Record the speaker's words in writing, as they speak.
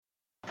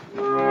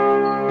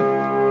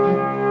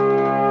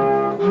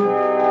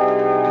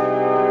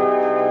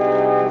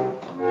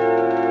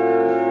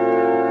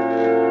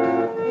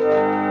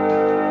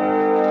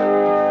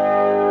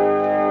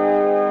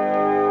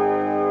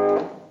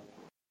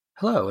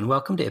and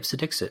welcome to Ipse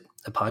Dixit,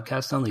 a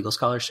podcast on legal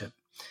scholarship.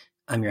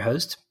 I'm your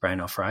host, Brian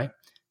L. Fry,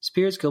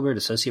 Spears Gilbert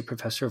Associate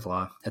Professor of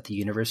Law at the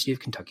University of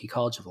Kentucky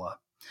College of Law.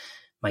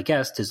 My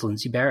guest is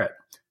Lindsay Barrett,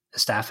 a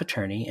staff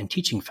attorney and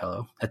teaching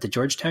fellow at the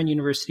Georgetown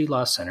University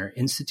Law Center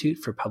Institute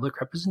for Public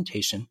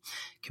Representation,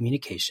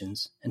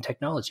 Communications, and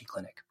Technology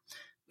Clinic.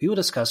 We will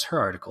discuss her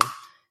article,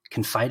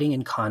 Confiding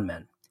in Con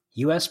Men,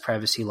 U.S.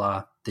 Privacy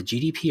Law, the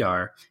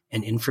GDPR,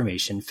 and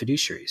Information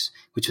Fiduciaries,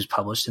 which was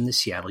published in the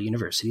Seattle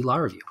University Law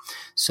Review.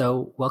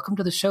 So welcome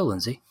to the show,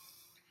 Lindsay.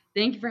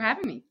 Thank you for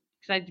having me.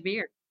 Excited to be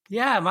here.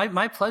 Yeah,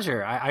 my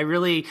pleasure.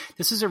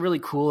 This is a really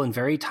cool and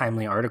very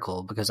timely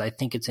article because I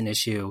think it's an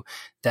issue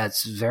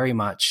that's very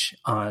much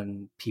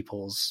on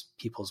people's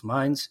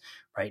minds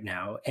right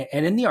now.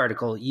 And in the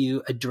article,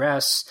 you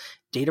address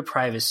data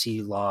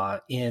privacy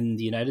law in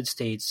the United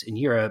States and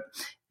Europe,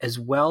 as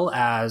well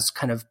as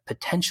kind of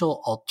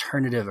potential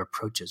alternative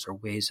approaches or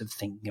ways of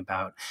thinking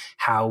about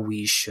how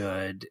we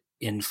should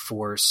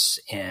enforce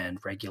and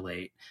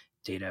regulate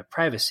data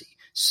privacy.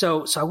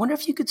 So I wonder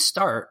if you could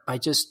start by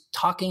just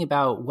talking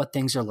about what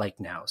things are like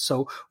now.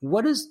 So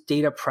what is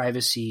data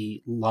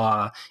privacy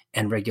law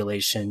and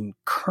regulation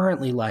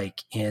currently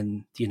like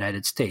in the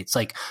United States?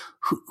 Like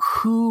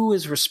who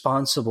is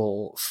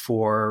responsible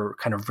for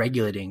kind of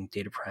regulating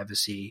data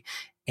privacy,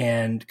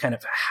 and kind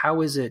of how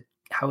does it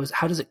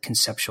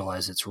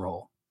conceptualize its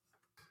role?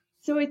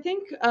 So I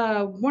think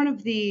one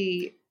of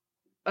the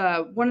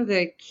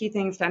key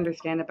things to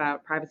understand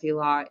about privacy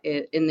law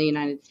in the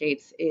United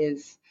States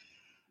is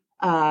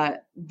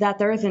that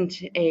there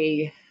isn't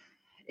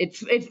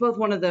it's both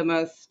one of the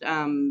most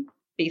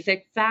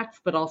basic facts,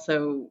 but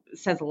also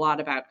says a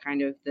lot about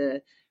kind of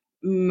the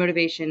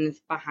motivations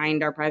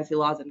behind our privacy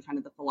laws and kind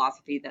of the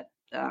philosophy that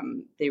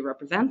they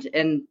represent.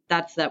 And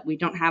that's that we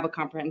don't have a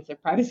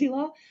comprehensive privacy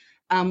law.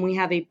 We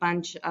have a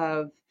bunch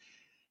of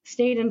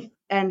state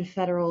and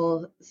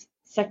federal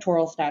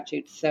sectoral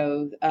statutes.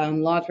 So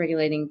laws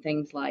regulating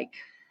things like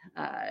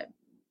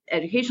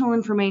educational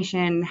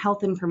information,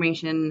 health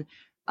information,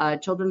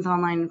 children's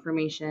online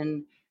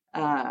information,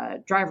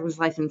 driver's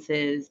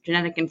licenses,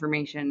 genetic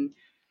information.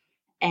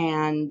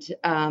 And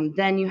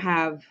then you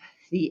have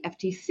the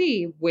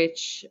FTC,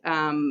 which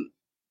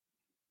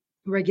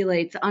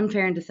regulates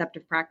unfair and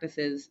deceptive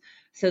practices.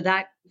 So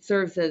that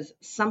serves as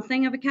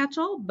something of a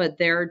catch-all, but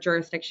their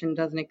jurisdiction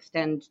doesn't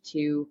extend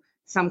to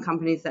some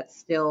companies that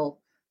still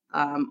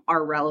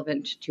are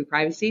relevant to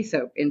privacy.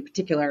 So in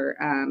particular,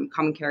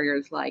 common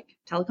carriers like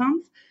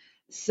telecoms.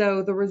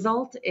 So the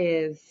result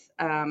is,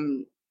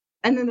 and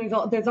then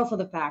there's also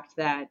the fact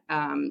that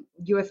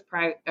U.S.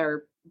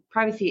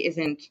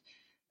 privacy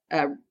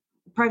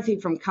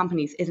from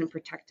companies isn't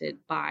protected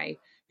by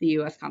the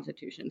U.S.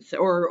 Constitution. So,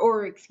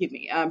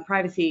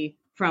 privacy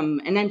from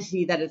an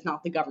entity that is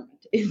not the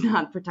government is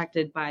not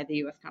protected by the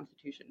U.S.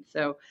 Constitution.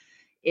 So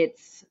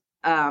it's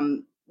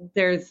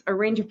there's a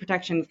range of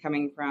protections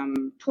coming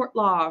from tort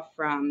law,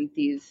 from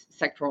these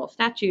sectoral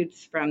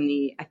statutes, from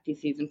the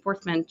FTC's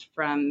enforcement,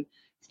 from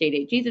state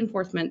AG's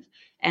enforcement,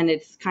 and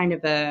it's kind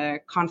of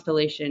a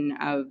constellation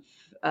of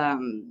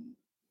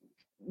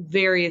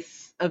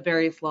various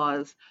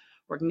laws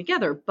working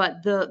together.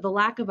 But the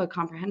lack of a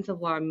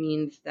comprehensive law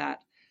means that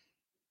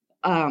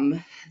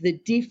the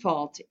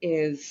default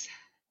is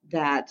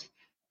that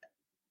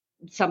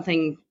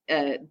something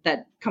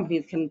that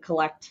companies can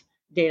collect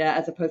data,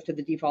 as opposed to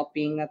the default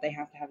being that they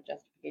have to have a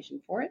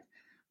justification for it.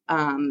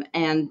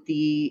 And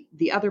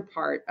the other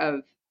part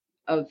of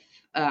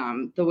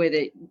the way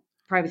that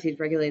privacy is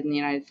regulated in the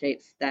United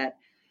States that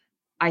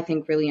I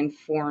think really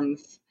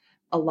informs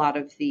a lot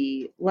of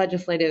the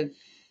legislative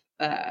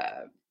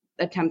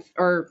attempts,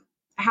 or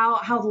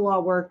how the law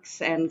works,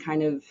 and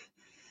kind of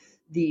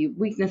the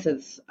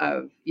weaknesses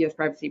of U.S.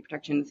 privacy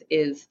protections,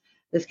 is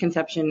this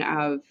conception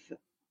of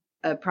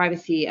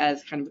privacy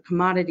as kind of a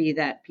commodity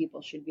that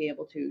people should be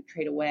able to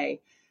trade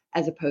away,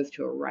 as opposed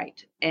to a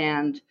right.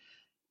 And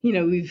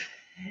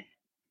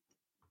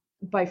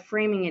by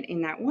framing it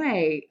in that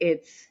way,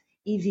 it's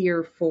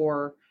easier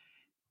for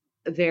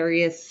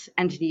various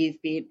entities,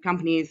 be it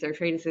companies or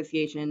trade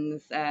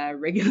associations,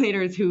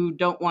 regulators who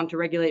don't want to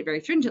regulate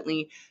very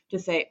stringently, to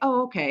say,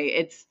 oh, okay,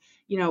 it's,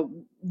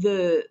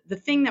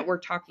 the thing that we're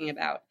talking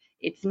about,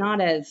 it's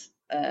not as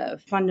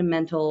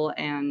fundamental,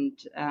 and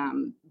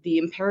the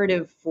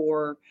imperative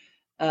for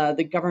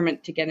the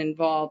government to get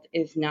involved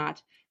is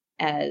not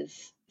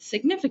as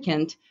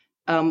significant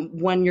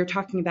when you're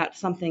talking about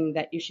something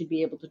that you should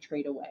be able to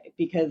trade away.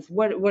 Because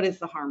what is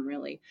the harm,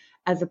 really?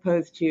 As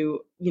opposed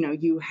to,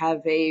 you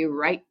have a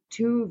right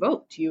to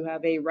vote, you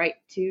have a right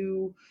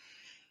to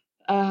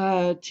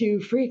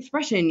free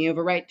expression, you have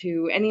a right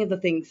to any of the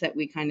things that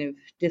we kind of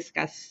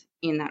discuss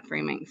in that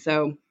framing.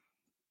 So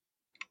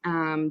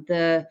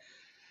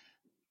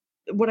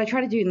what I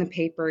try to do in the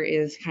paper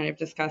is kind of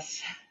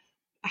discuss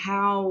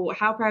how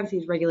privacy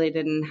is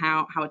regulated and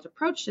how it's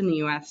approached in the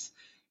U.S.,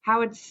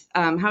 how it's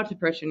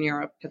approached in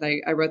Europe, because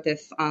I wrote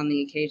this on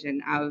the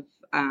occasion of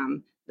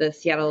the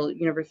Seattle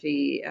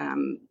University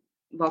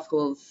Law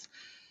School's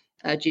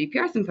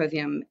GDPR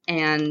symposium,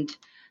 and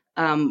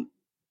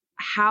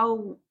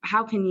how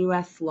can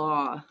U.S.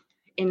 law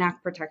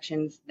enact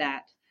protections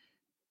that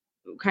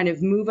kind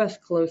of move us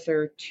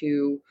closer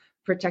to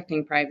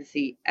protecting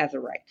privacy as a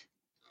right?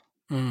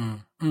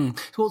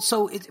 Well,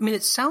 so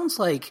it sounds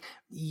like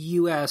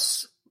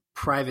U.S.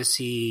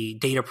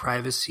 data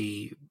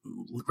privacy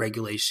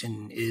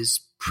regulation is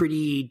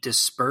pretty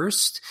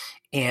dispersed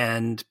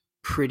and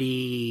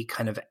pretty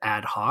kind of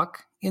ad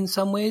hoc in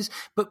some ways,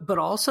 but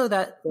also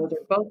that those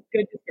are both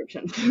good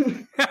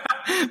descriptions.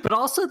 But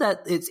also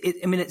that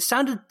it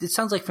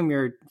sounds like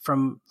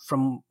from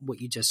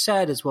what you just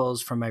said, as well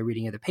as from my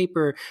reading of the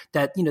paper,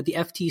 that the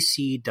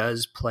FTC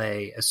does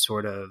play a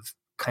sort of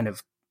kind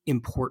of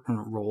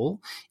important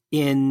role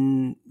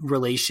in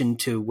relation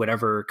to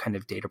whatever kind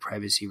of data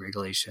privacy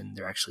regulation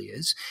there actually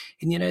is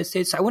in the United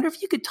States. I wonder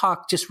if you could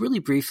talk just really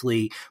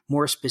briefly,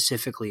 more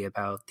specifically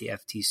about the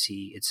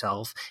FTC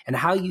itself and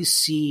how you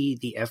see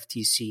the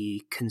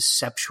FTC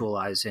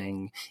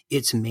conceptualizing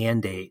its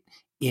mandate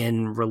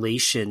in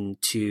relation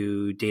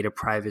to data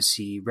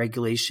privacy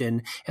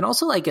regulation and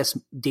also, I guess,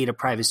 data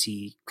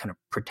privacy kind of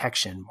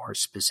protection more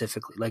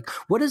specifically. Like,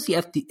 what does the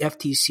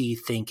FTC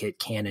think it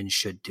can and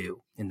should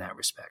do in that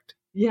respect?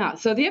 Yeah,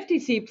 so the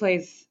FTC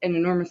plays an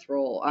enormous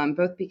role,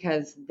 both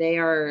because they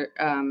are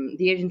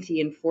the agency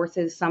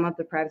enforces some of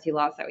the privacy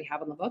laws that we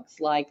have on the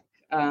books, like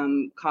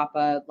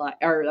COPPA,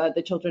 or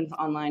the Children's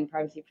Online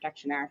Privacy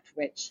Protection Act,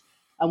 which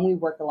we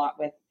work a lot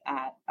with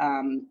at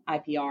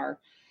IPR,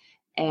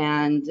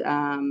 and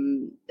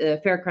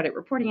the Fair Credit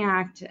Reporting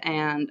Act,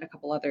 and a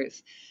couple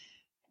others.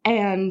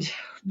 And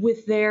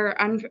with their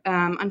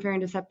Unfair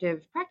and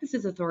Deceptive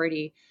Practices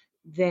Authority,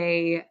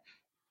 they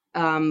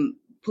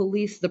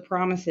police the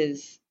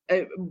promises,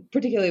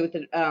 particularly with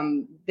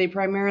they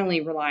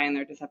primarily rely on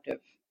their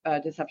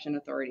deception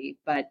authority,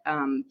 but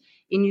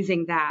in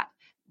using that,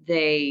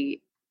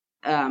 they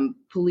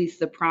police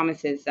the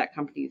promises that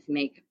companies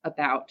make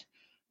about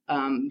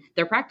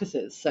their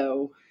practices.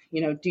 So,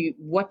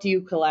 what do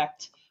you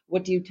collect?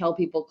 What do you tell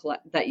people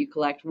that you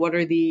collect? What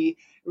are the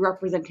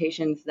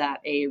representations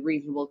that a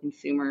reasonable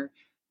consumer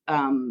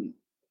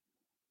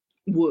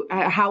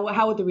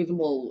how would the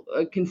reasonable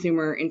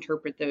consumer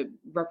interpret the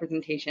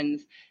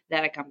representations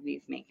that a company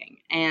is making?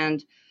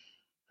 And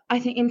I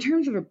think in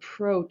terms of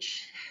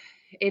approach,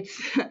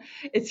 it's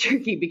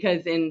tricky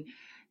because in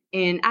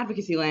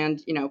advocacy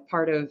land,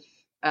 part of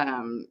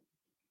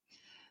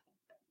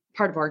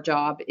our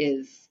job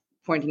is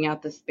pointing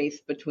out the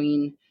space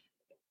between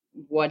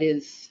what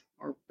is,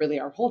 or really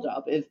our whole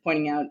job is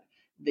pointing out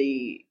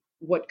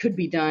what could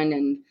be done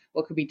and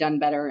what could be done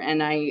better.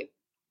 And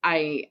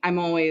I'm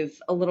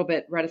always a little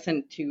bit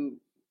reticent to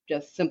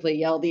just simply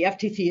yell, the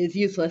FTC is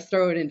useless,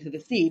 throw it into the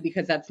sea,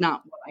 because that's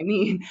not what I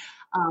mean.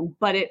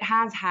 But it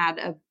has had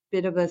a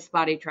bit of a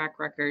spotty track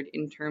record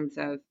in terms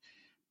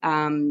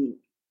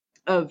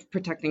of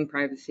protecting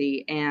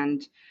privacy.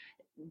 And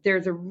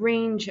there's a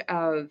range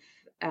of,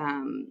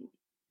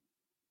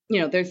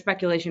 there's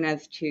speculation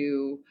as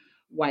to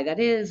why that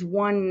is.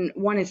 One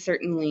is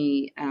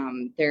certainly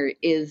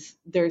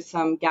there's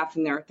some gaps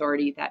in their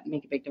authority that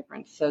make a big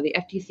difference. So the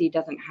FTC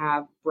doesn't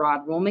have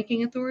broad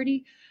rulemaking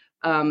authority.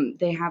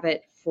 They have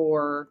it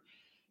for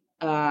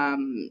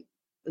the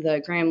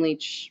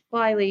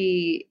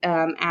Gramm-Leach-Bliley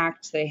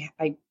Act.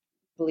 I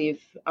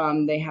believe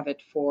they have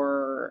it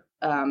for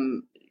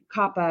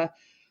COPPA,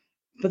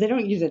 but they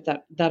don't use it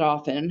that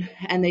often,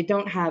 and they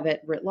don't have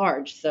it writ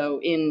large.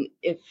 So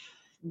if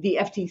the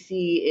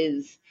FTC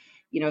is,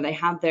 they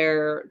have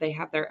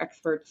their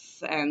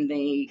experts, and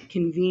they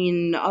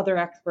convene other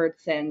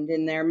experts, and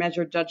in their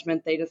measured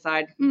judgment, they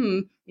decide,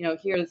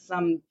 here's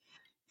some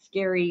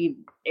scary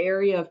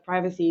area of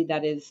privacy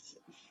that is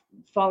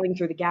falling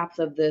through the gaps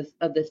of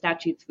the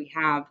statutes we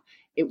have.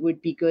 It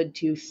would be good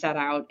to set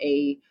out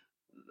a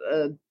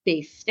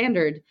base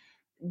standard.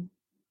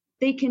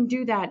 They can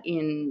do that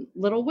in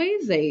little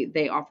ways.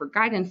 They offer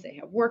guidance, they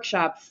have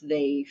workshops,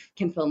 they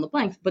can fill in the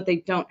blanks, but they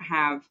don't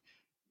have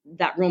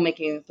that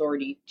rulemaking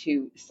authority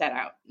to set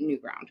out new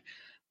ground.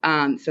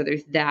 So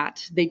there's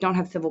that. They don't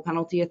have civil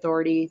penalty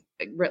authority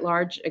writ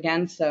large,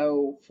 again.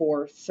 So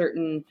for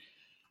certain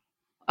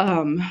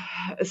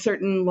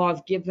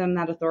laws give them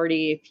that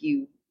authority. If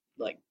you,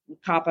 like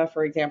COPPA,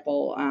 for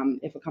example,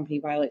 if a company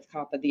violates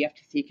COPPA, the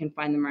FTC can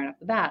fine them right off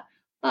the bat.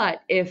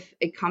 But if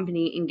a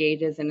company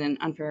engages in an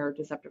unfair or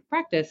deceptive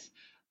practice,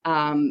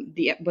 what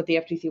the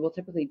FTC will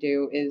typically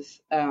do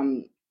is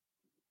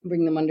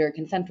bring them under a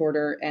consent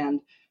order,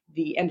 and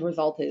the end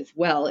result is,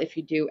 well, if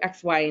you do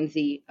X, Y, and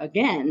Z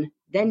again,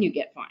 then you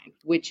get fined,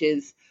 which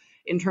is,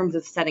 in terms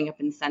of setting up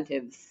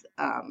incentives,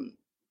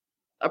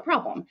 a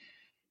problem.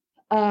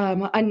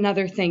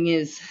 Another thing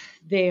is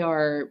they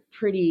are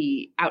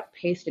pretty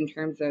outpaced in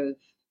terms of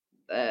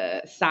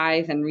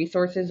size and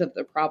resources of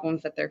the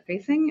problems that they're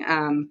facing.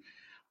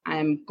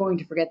 I'm going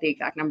to forget the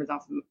exact numbers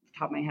off the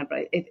top of my head,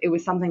 but it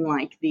was something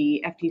like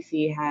the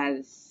FTC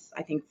has,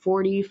 I think,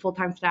 40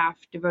 full-time staff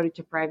devoted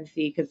to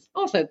privacy, because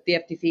also the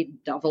FTC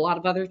does a lot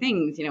of other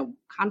things,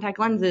 contact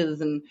lenses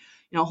and,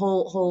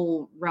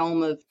 whole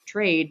realm of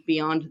trade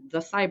beyond the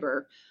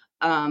cyber.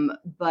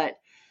 But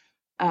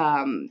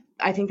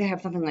I think they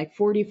have something like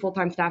 40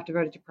 full-time staff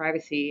devoted to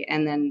privacy,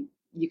 and then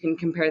you can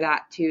compare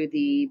that to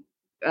the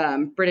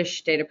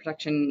British Data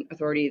Protection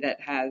Authority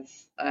that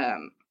has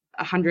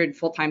 100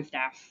 full-time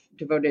staff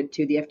devoted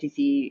to the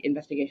FTC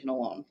investigation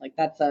alone. Like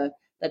that's a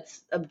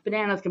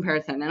bananas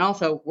comparison, and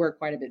also we're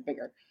quite a bit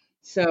bigger.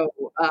 So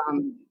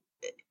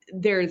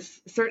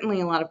there's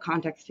certainly a lot of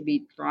context to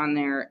be drawn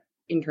there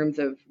in terms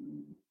of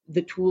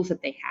the tools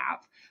that they have.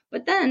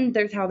 But then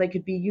there's how they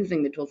could be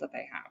using the tools that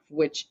they have,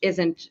 which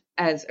isn't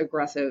as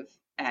aggressive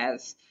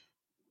as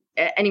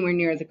anywhere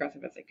near as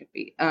aggressive as it could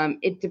be.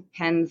 It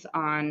depends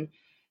on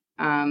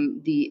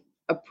the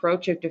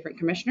approach of different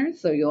commissioners.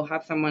 So you'll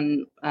have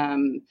someone,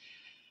 and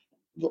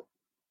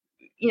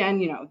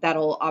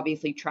that'll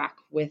obviously track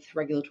with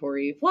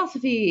regulatory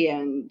philosophy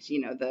and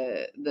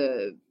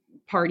the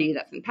party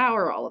that's in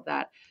power, all of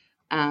that.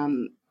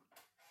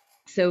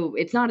 So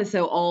it's not as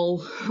though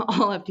all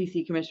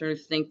FTC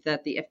commissioners think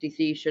that the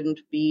FTC shouldn't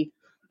be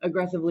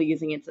aggressively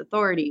using its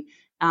authority.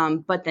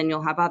 But then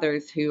you'll have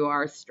others who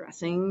are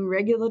stressing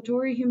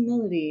regulatory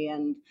humility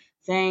and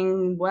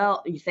saying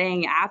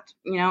at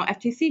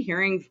FTC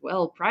hearings,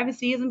 well,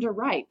 privacy isn't a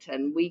right,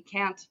 and we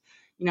can't,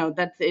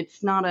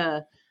 it's not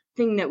a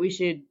thing that we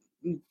should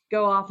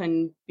go off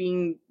and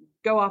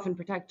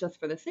protect just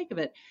for the sake of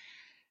it.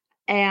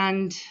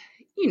 And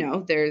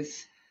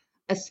there's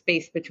a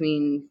space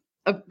between,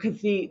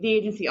 because the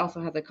agency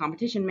also has a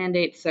competition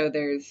mandate, so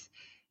there's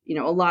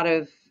a lot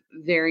of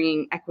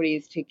varying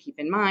equities to keep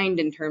in mind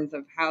in terms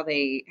of how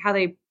they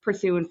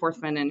pursue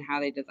enforcement and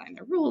how they design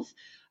their rules.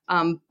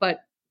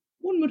 But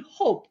one would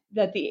hope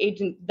that the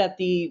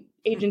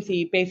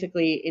agency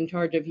basically in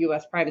charge of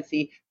U.S.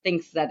 privacy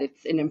thinks that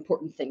it's an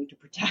important thing to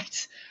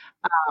protect.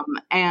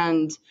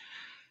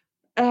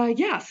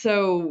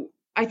 So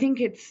I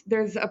think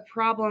there's a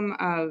problem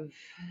of,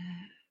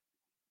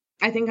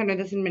 I think under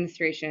this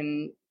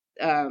administration,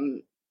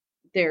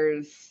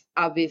 there's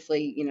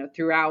obviously,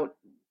 throughout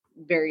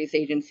various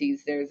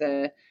agencies, there's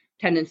a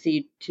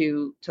tendency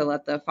to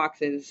let the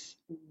foxes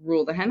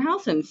rule the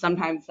henhouse, and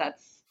sometimes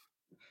that's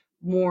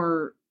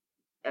more.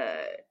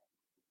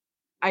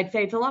 I'd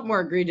say it's a lot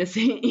more egregious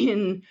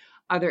in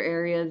other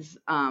areas,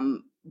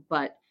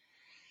 but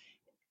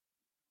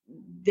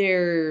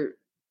the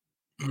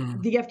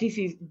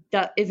FTC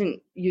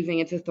isn't using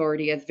its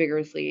authority as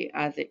vigorously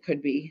as it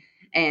could be.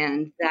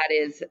 And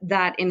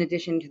that in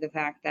addition to the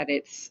fact that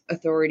its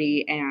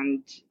authority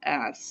and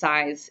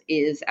size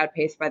is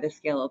outpaced by the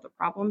scale of the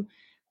problem,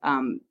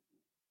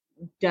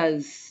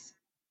 does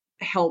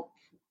help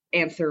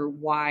answer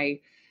why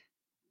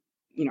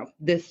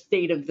the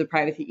state of the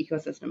privacy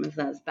ecosystem is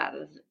as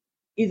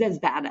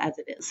bad as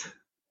it is.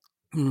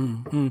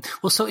 Mm-hmm.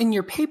 Well, so in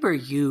your paper,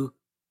 you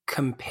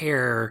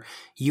compare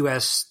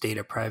U.S.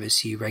 data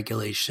privacy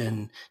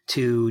regulation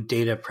to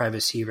data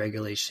privacy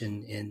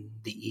regulation in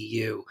the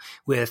EU,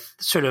 with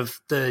sort of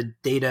the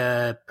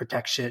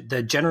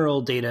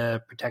general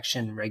data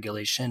protection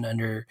regulation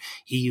under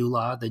EU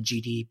law, the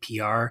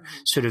GDPR,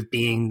 sort of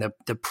being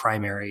the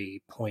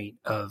primary point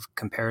of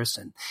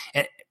comparison.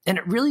 And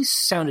it really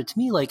sounded to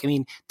me like,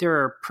 there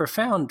are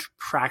profound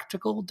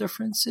practical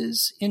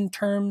differences in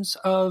terms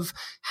of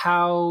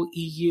how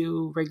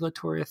EU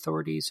regulatory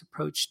authorities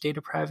approach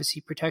data privacy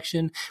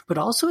protection, but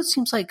also it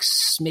seems like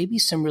maybe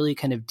some really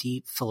kind of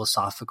deep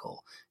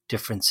philosophical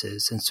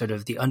differences in sort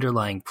of the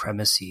underlying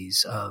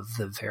premises of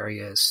the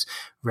various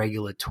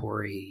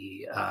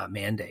regulatory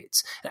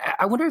mandates.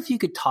 I wonder if you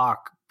could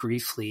talk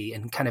briefly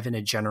and kind of in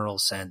a general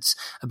sense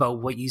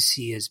about what you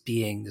see as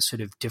being the sort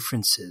of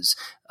differences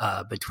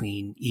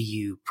between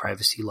EU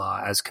privacy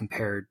law as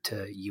compared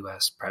to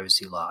US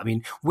privacy law.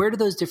 Where do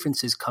those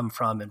differences come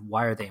from and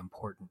why are they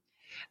important?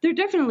 There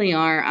definitely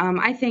are.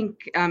 I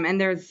think, and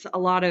there's a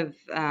lot of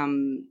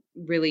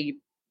really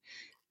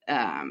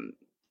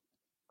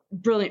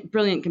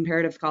brilliant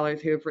comparative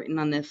scholars who have written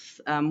on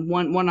this.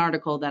 One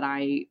article that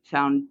I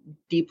found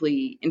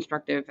deeply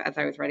instructive as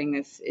I was writing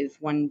this is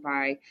one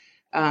by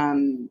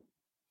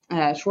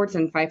Schwartz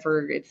and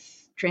Pfeiffer.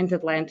 It's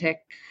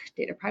Transatlantic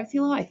Data Privacy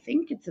Law. I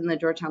think it's in the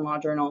Georgetown Law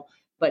Journal,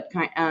 but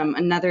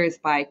another is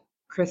by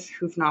Chris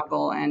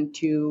Hufnagel and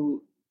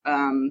two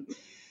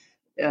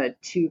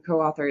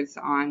co-authors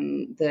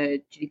on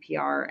the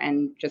GDPR,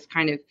 and just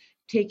kind of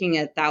taking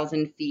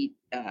 1,000 feet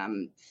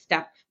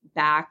step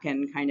back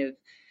and kind of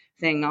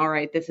saying, all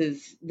right, this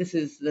is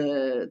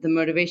the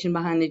motivation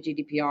behind the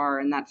GDPR,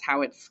 and that's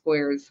how it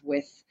squares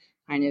with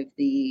kind of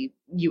the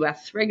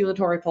U.S.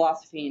 regulatory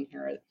philosophy, and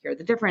here are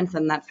the difference,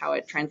 and that's how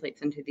it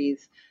translates into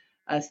these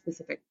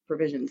specific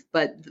provisions.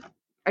 But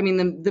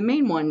the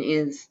main one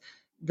is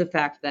the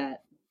fact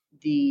that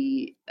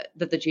the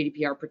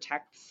GDPR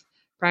protects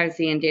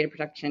privacy and data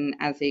protection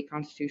as a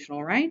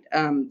constitutional right,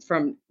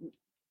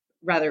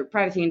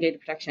 privacy and data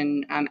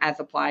protection as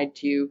applied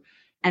to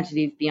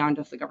entities beyond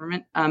just the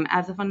government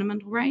as a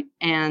fundamental right.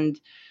 And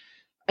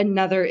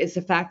another is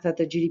the fact that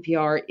the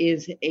GDPR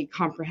is a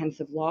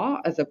comprehensive law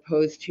as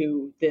opposed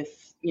to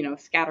this,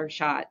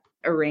 scattershot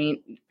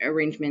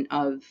arrangement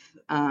of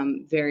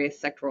various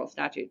sectoral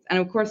statutes. And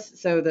of course,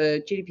 so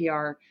the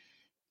GDPR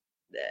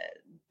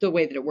the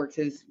way that it works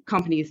is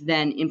companies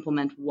then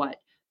implement what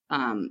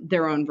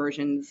their own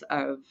versions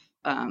of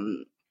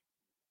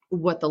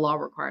what the law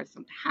requires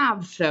them to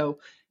have. So,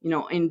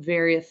 in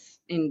various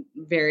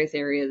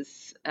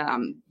areas,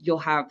 you'll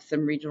have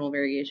some regional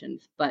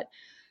variations, but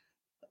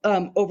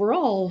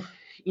overall,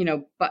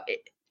 but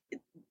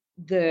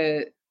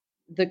the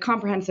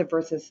comprehensive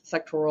versus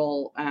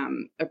sectoral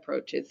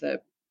approach is a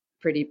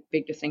pretty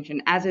big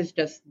distinction, as is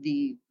just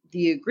the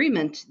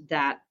agreement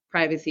that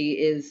privacy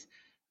is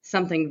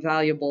something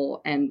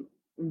valuable and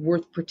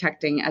worth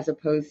protecting, as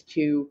opposed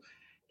to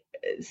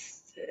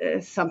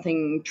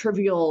something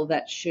trivial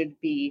that should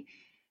be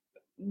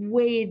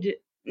weighed.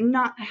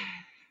 Not,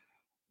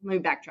 let me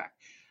backtrack.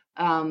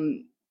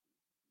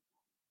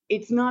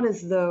 It's not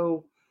as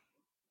though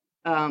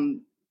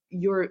the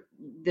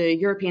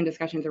European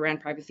discussions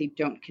around privacy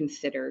don't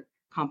consider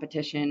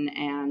competition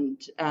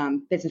and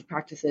business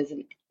practices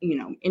and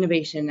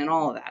innovation and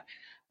all of that.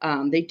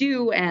 They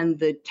do, and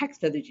the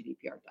text of the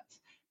GDPR does.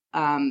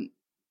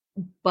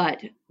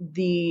 But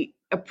the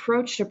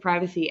approach to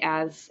privacy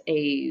as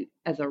a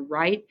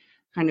right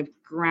kind of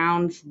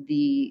grounds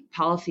the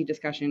policy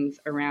discussions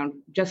around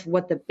just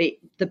what the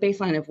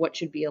baseline of what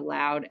should be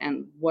allowed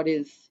and what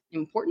is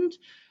important,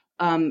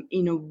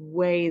 in a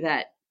way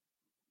that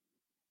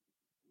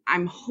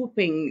I'm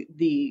hoping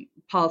the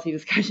policy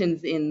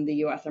discussions in the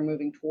US are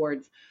moving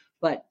towards,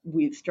 but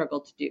we've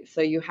struggled to do.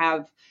 So you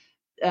have,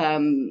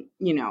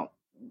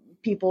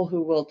 people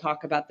who will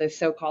talk about the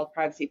so-called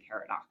privacy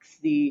paradox,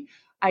 the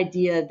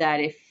idea that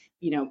if,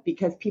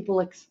 because people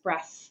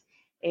express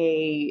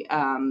a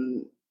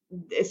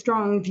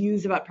strong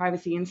views about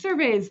privacy in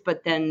surveys,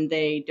 but then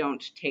they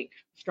don't take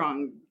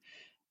strong,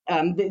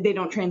 they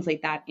don't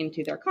translate that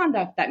into their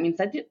conduct, that means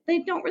that they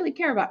don't really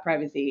care about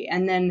privacy.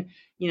 And then,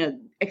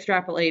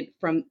 extrapolate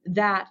from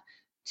that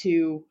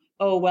to,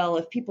 oh, well,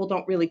 if people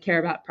don't really care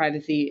about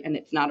privacy and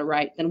it's not a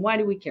right, then why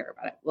do we care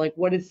about it? Like,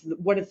 what is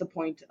the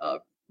point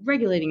of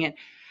regulating it?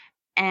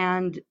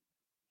 And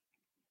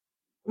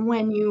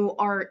when you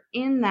are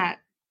in that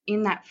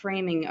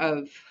framing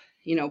of,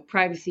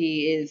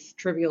 privacy is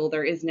trivial,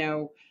 there is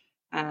no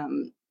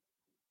kind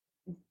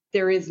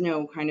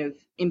of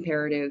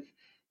imperative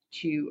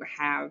to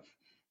have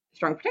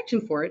strong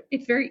protection for it,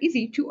 it's very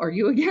easy to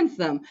argue against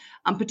them,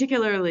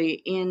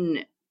 particularly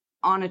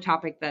on a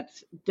topic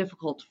that's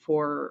difficult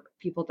for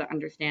people to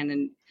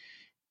understand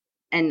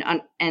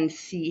and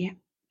see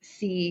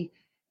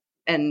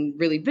and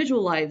really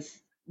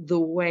visualize the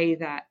way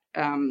that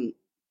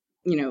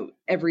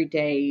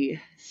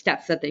everyday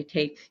steps that they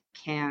take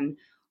can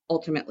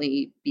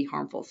ultimately be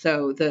harmful.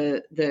 So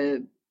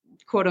the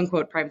quote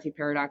unquote privacy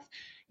paradox,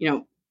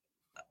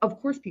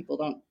 of course people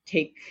don't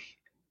take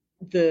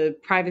the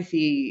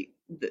privacy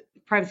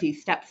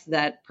steps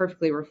that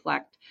perfectly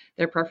reflect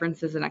their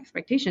preferences and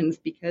expectations,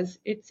 because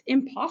it's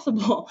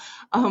impossible.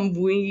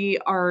 We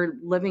are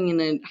living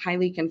in a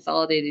highly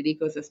consolidated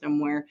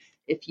ecosystem where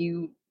if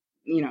you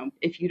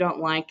don't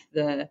like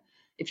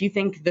if you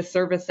think the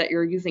service that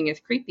you're using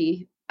is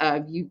creepy,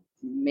 you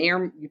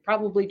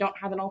probably don't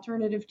have an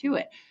alternative to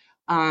it.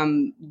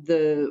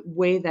 The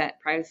way that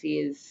privacy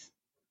is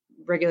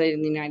regulated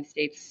in the United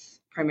States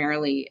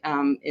primarily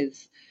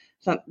is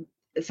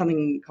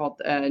something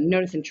called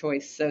notice and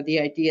choice. So the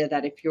idea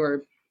that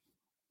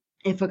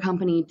if a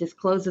company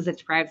discloses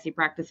its privacy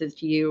practices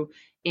to you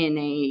in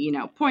a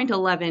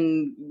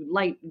 0.11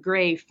 light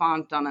gray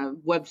font on a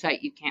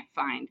website you can't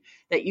find,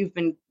 that you've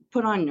been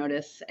put on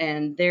notice,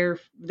 and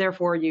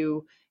therefore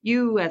you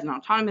as an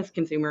autonomous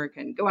consumer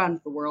can go out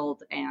into the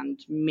world and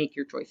make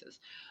your choices.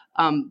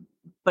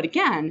 But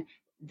again,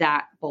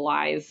 that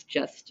belies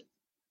just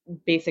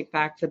basic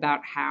facts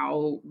about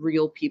how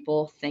real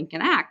people think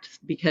and act,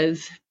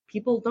 because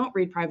people don't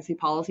read privacy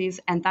policies,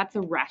 and that's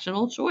a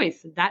rational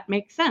choice. That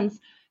makes sense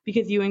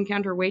because you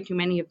encounter way too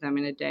many of them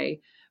in a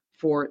day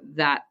for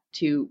that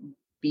to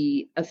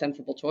be a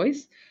sensible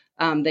choice.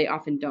 They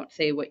often don't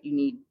say what you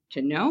need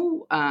to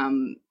know.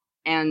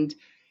 And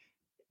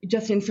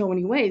just in so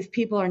many ways,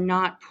 people are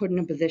not put in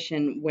a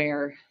position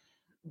where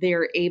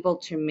they're able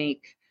to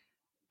make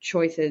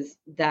choices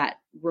that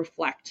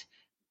reflect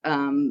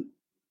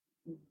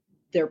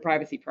their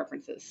privacy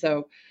preferences.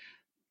 So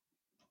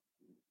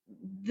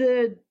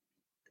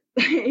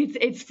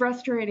it's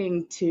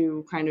frustrating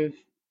to kind of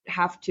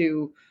have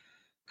to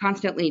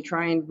constantly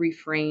try and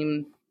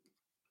reframe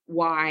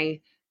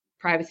why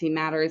privacy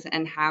matters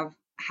and have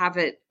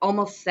it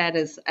almost said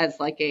as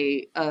like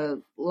a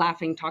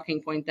laughing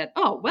talking point that,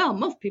 oh, well,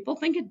 most people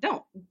think it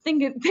doesn't,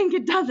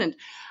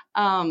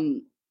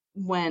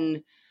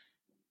 when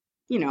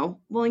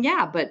well,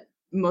 yeah, but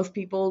most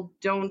people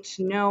don't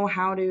know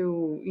how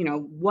to,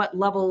 what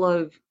level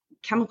of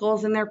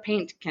chemicals in their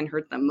paint can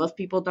hurt them. Most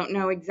people don't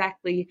know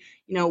exactly,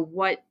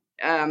 what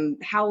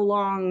how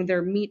long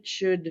their meat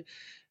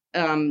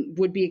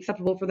would be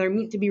acceptable for their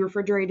meat to be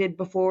refrigerated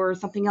before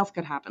something else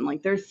could happen.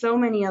 Like, there's so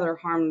many other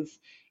harms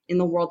in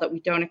the world that we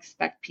don't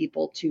expect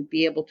people to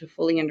be able to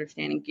fully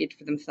understand and gauge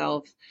for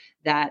themselves,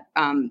 that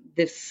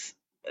this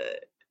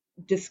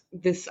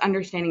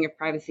understanding of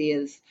privacy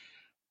is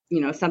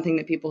something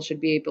that people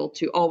should be able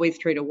to always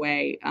trade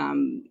away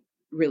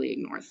really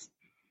ignores.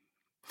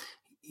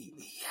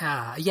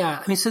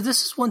 Yeah. I mean, so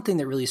this is one thing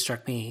that really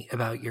struck me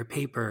about your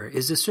paper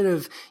is this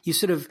you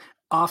sort of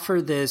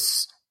offer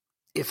this,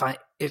 if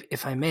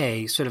I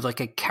may, sort of like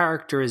a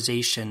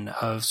characterization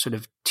of sort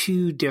of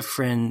two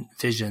different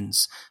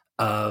visions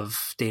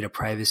of data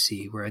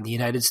privacy, where in the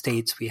United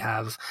States we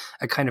have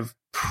a kind of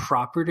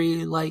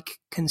property-like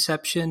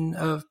conception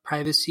of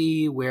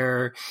privacy,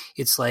 where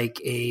it's like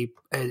a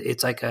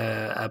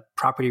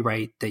property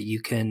right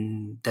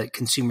that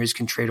consumers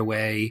can trade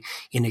away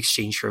in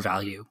exchange for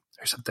value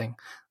or something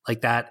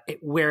like that.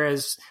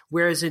 Whereas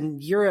in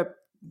Europe,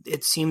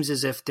 it seems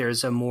as if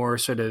there's a more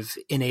sort of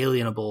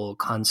inalienable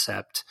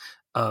concept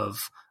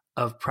of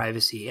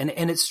privacy.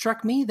 And it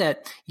struck me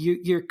that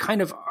you're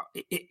kind of,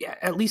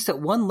 at least at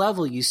one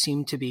level, you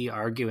seem to be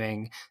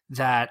arguing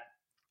that,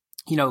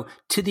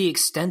 to the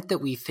extent that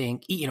we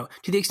think, to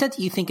the extent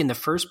that you think in the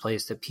first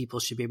place that people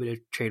should be able to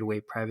trade away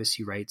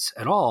privacy rights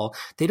at all,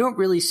 they don't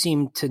really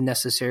seem to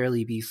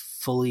necessarily be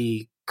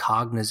fully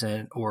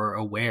cognizant or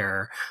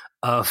aware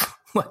of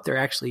what they're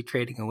actually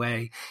trading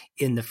away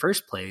in the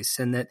first place,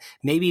 and that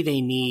maybe they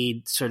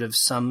need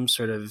some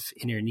sort of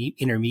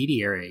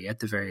intermediary at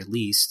the very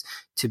least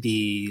to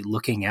be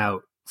looking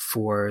out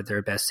for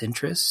their best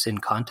interests in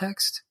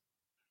context.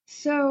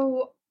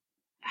 So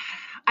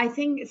I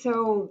think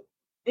so.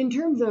 In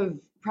terms of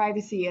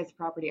privacy as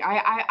property,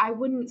 I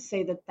wouldn't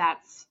say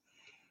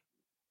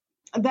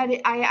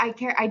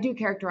I do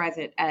characterize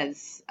it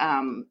as,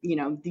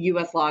 the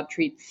U.S. law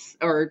treats,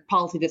 or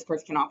policy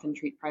discourse can often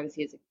treat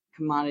privacy as a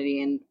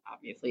commodity, and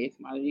obviously a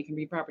commodity can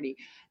be property.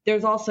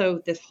 There's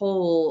also this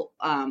whole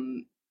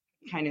kind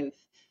of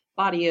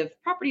body of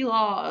property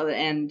law,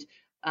 and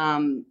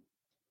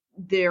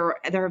there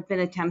have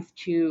been attempts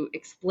to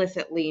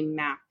explicitly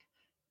map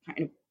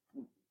kind of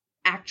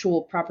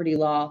actual property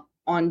law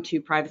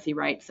onto privacy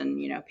rights and,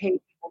 pay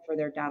people for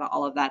their data,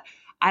 all of that.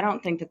 I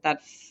don't think that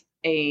that's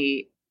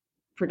a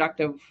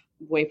productive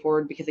way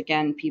forward, because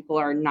again, people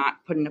are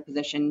not put in a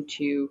position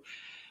to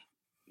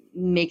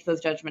make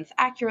those judgments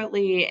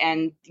accurately,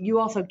 and you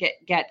also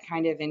get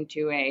kind of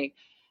into a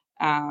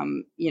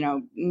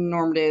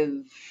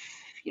normative,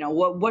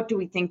 what do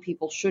we think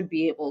people should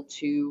be able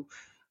to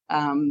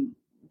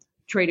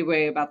trade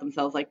away about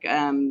themselves. Like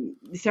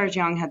Sarah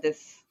Jiang had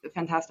this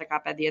fantastic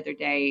op-ed the other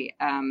day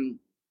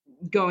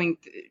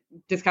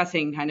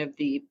discussing kind of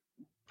the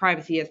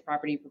privacy as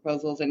property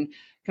proposals and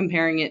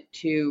comparing it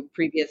to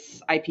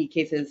previous IP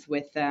cases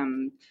with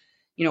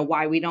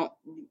why we don't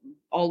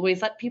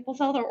always let people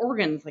sell their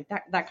organs, like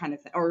that kind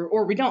of thing,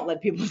 or we don't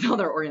let people sell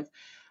their organs.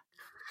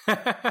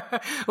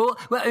 well,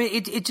 I mean,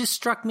 it just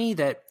struck me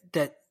that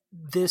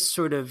this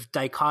sort of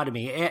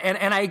dichotomy,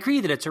 and I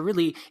agree that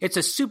it's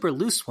a super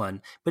loose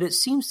one, but it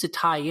seems to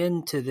tie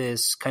into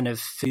this kind of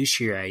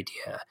fiduciary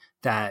idea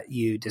that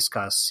you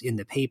discuss in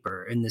the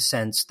paper, in the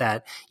sense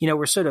that,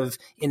 we're sort of,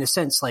 in a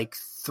sense, like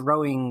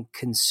throwing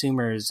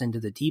consumers into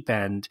the deep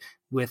end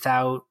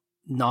without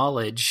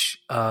knowledge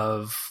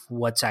of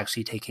what's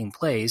actually taking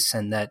place,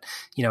 and that,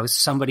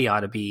 somebody ought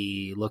to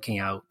be looking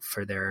out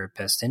for their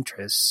best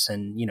interests.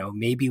 And,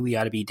 maybe we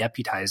ought to be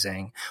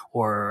deputizing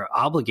or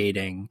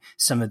obligating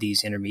some of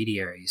these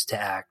intermediaries to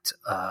act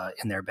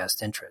in their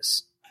best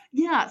interests.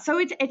 Yeah. So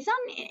it's not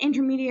an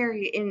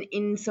intermediary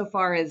in so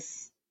far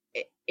as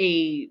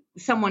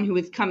someone who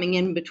is coming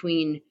in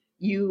between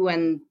you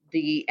and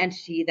the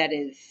entity that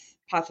is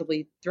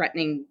possibly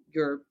threatening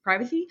your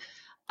privacy.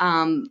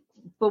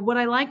 But what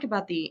I like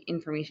about the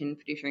information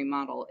fiduciary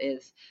model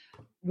is,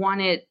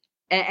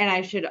 and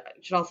I should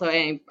also,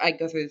 I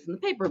go through this in the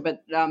paper,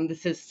 but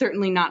this is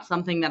certainly not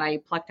something that I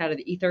plucked out of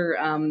the ether.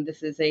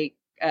 This is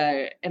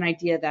an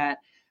idea that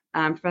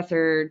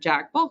Professor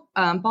Jack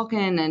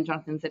Balkin and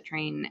Jonathan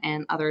Zittrain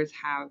and others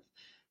have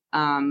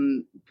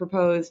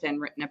proposed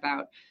and written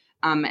about,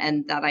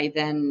 and that I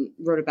then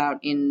wrote about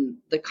in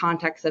the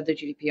context of the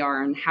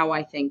GDPR, and how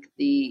I think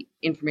the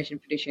information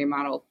fiduciary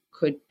model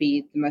could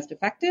be the most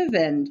effective.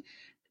 And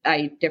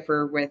I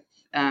differ with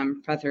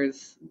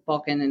Professors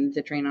Balkin and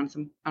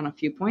Zittrain on a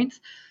few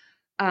points.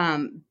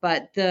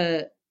 But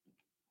the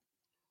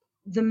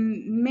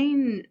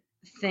main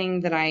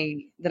thing that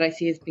I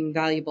see as being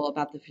valuable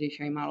about the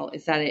fiduciary model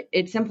is that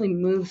it simply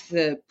moves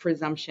the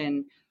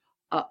presumption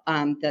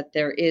that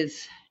there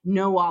is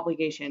no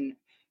obligation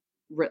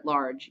writ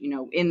large,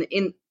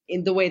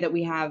 in the way that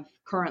we have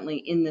currently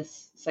in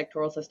this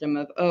sectoral system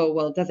of,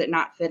 does it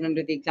not fit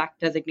under the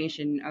exact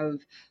designation of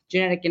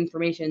genetic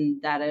information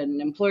that an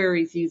employer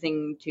is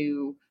using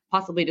to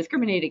possibly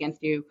discriminate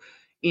against you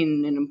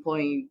in an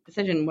employee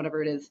decision,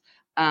 whatever it is,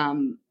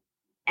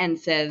 and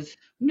says,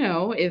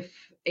 no, if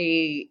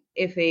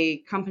a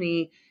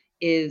company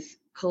is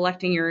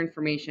collecting your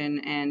information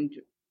and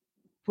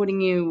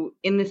putting you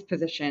in this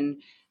position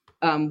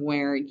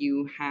where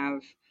you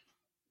have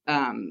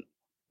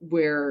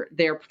where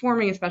they're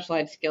performing a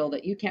specialized skill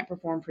that you can't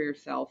perform for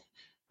yourself,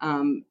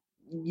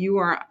 you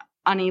are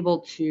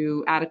unable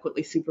to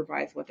adequately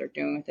supervise what they're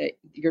doing with it.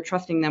 You're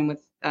trusting them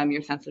with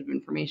your sensitive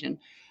information.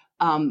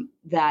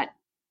 That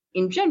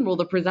in general,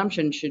 the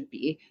presumption should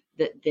be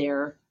that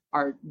there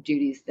are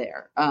duties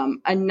there.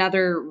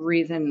 Another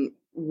reason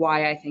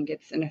why I think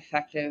it's an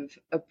effective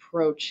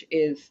approach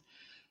is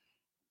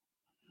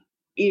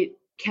it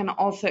can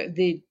also,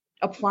 the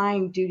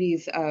applying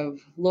duties of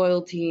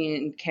loyalty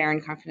and care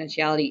and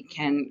confidentiality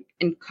can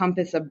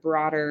encompass a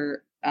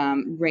broader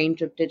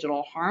range of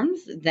digital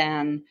harms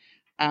than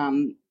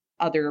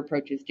other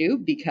approaches do,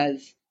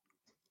 because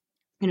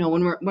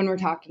when we're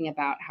talking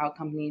about how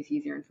companies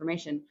use your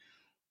information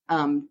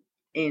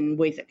in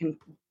ways that can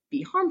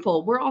be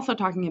harmful, we're also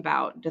talking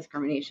about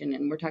discrimination,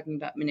 and we're talking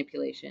about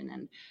manipulation,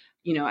 and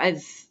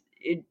as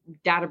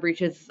data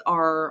breaches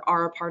are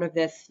a part of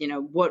this.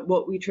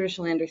 What we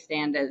traditionally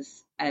understand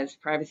as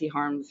privacy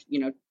harms,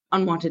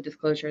 unwanted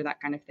disclosure,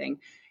 that kind of thing,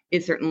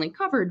 is certainly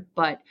covered,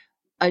 but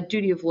a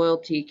duty of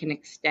loyalty can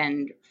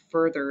extend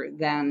further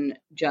than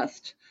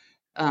just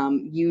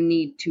you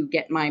need to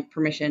get my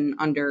permission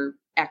under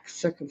X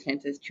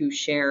circumstances to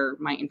share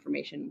my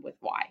information with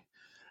Y.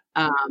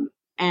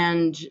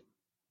 And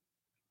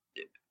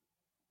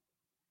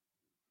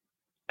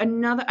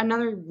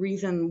another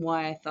reason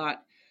why I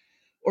thought,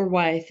 or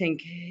why I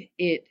think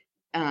it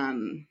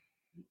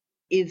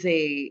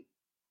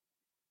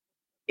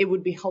it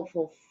would be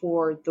helpful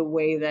for the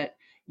way that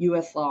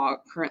U.S. law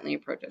currently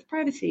approaches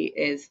privacy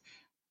is,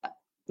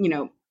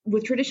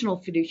 with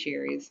traditional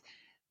fiduciaries,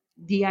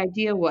 the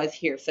idea was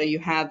here. So you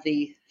have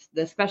the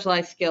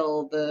specialized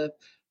skill, the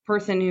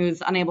person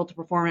who's unable to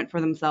perform it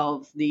for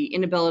themselves, the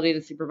inability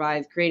to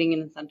supervise, creating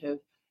an incentive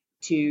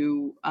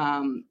to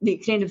the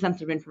exchange of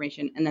sensitive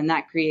information, and then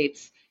that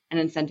creates an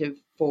incentive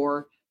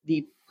for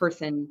the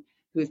person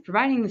who is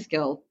providing the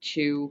skill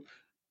to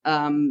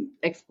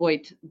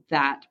exploit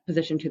that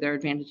position to their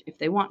advantage if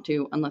they want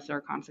to, unless there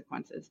are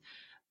consequences.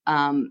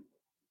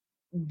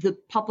 The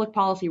public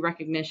policy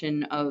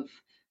recognition of,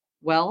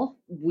 well,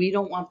 we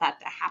don't want that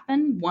to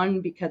happen.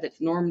 One, because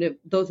it's normative;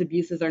 those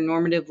abuses are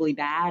normatively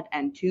bad,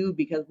 and two,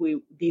 because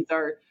these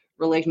are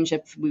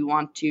relationships we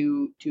want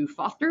to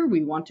foster.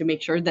 We want to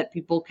make sure that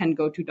people can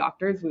go to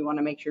doctors. We want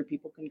to make sure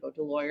people can go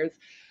to lawyers,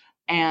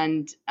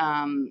 and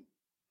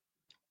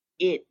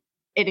it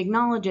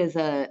acknowledges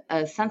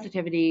a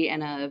sensitivity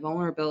and a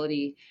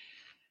vulnerability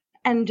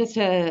and just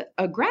a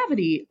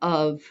gravity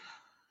of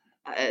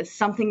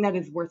something that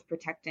is worth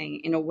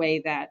protecting in a way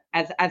that,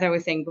 as I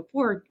was saying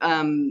before,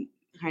 kind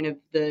of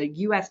the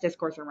U.S.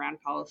 discourse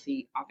around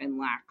policy often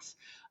lacks.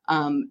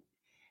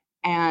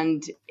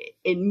 And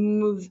it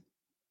moves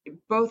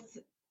both.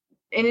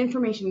 An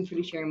information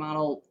fiduciary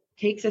model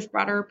takes this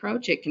broader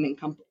approach. It can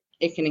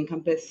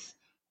encompass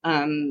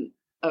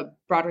a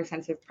broader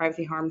sense of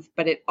privacy harms,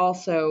 but it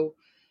also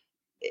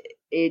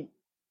it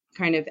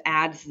kind of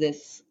adds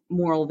this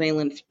moral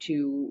valence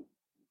to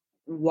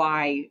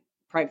why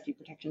privacy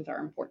protections are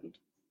important.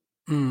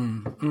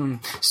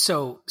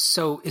 So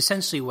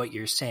essentially what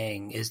you're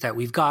saying is that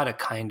we've got a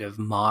kind of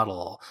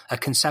model, a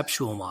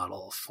conceptual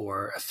model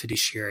for a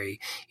fiduciary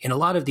in a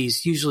lot of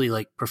these usually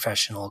like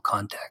professional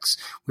contexts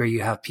where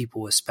you have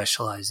people with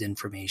specialized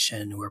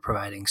information who are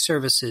providing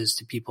services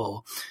to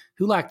people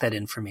who lack that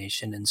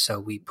information. And so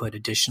we put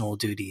additional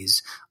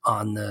duties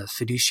on the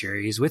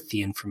fiduciaries with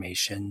the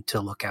information to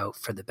look out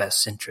for the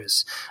best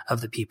interests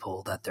of the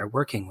people that they're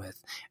working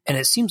with. And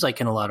it seems like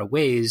in a lot of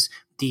ways,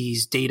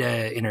 these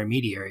data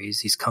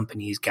intermediaries, these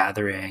companies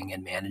gathering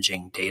and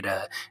managing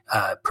data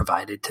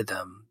provided to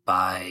them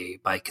by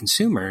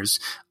consumers,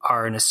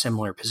 are in a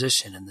similar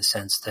position in the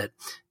sense that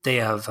they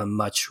have a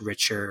much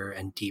richer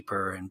and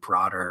deeper and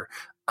broader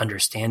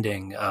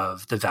understanding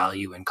of the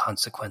value and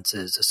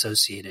consequences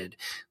associated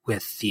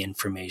with the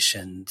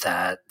information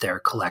that they're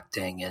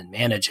collecting and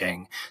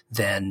managing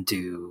than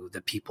do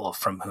the people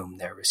from whom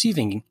they're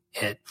receiving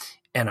it.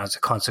 And as a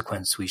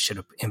consequence, we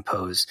should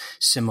impose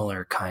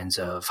similar kinds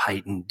of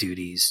heightened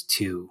duties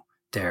to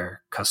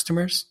their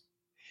customers.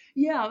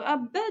 Yeah,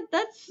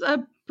 that's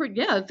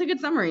that's a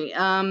good summary.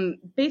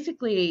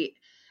 Basically,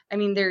 I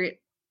mean, they're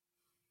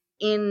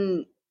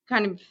in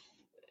kind of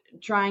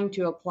trying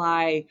to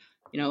apply,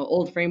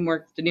 old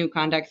frameworks to new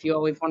context. You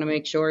always want to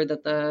make sure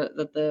that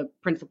the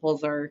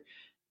principles are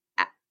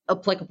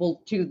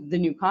applicable to the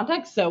new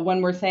context. So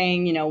when we're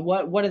saying,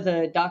 what is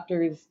a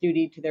doctor's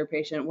duty to their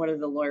patient, what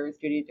is a lawyer's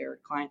duty to their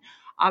client,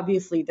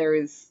 obviously there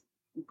is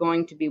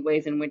going to be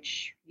ways in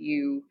which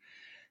you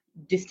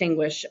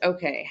distinguish,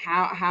 okay,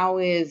 how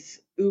is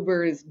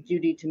Uber's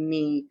duty to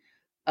me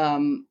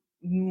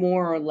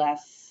more or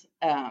less,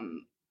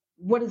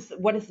 what is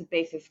the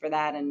basis for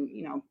that?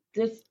 And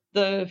just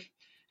the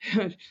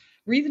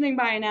reasoning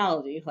by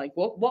analogy, like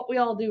what we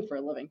all do for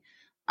a living.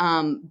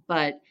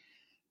 But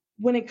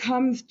when it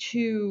comes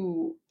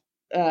to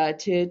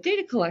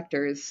data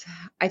collectors,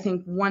 I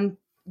think one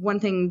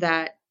thing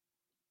that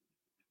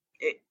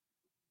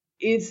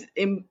is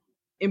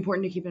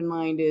important to keep in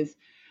mind is,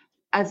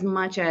 as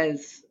much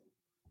as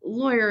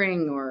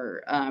lawyering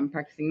or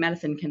practicing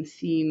medicine can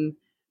seem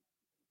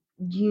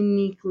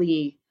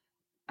uniquely,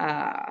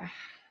 what's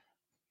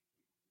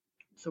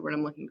the word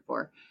I'm looking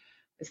for?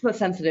 I suppose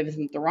sensitive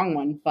isn't the wrong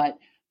one, but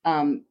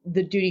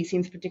the duty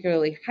seems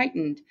particularly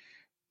heightened.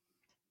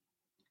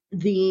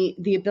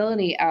 the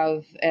ability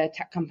of a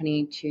tech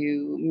company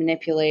to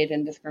manipulate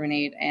and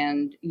discriminate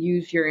and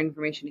use your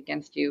information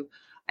against you,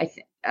 I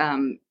think,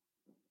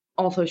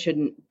 also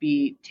shouldn't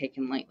be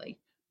taken lightly.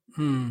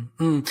 Well,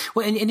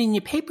 and in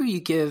your paper, you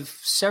give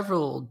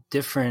several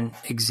different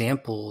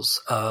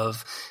examples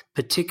of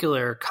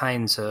particular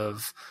kinds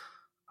of,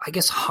 I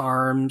guess,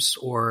 harms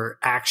or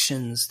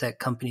actions that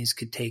companies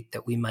could take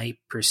that we might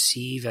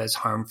perceive as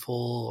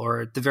harmful,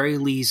 or at the very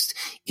least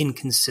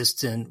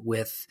inconsistent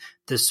with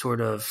the sort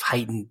of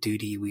heightened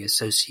duty we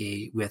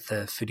associate with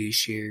a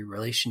fiduciary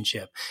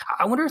relationship.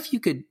 I wonder if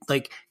you could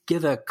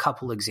give a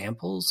couple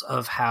examples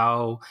of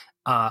how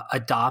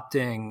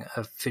adopting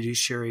a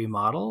fiduciary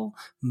model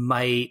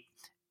might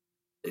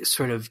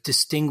sort of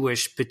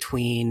distinguish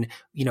between,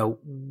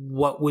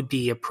 what would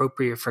be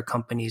appropriate for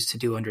companies to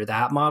do under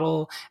that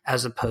model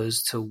as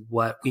opposed to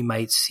what we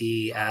might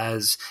see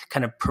as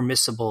kind of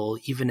permissible,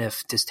 even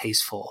if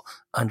distasteful,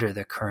 under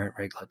the current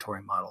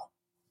regulatory model.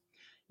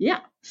 Yeah.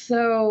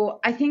 So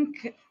I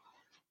think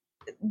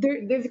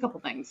there's a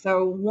couple things.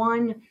 So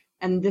one,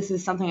 and this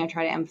is something I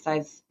try to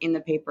emphasize in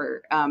the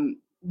paper,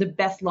 the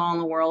best law in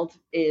the world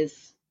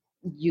is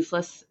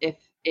useless if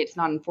it's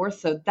not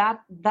enforced. So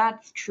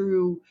that's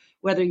true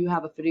whether you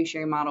have a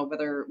fiduciary model,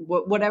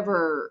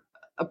 whatever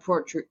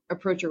approach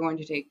you're going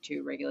to take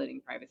to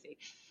regulating privacy.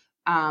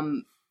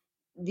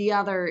 The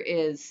other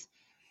is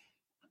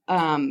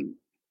so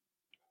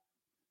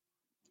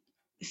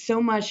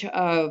much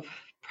of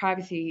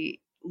privacy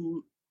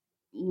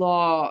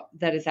law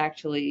that is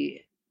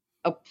actually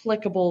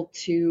applicable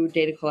to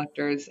data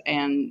collectors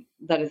and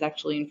that is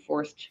actually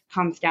enforced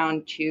comes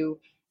down to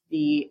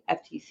the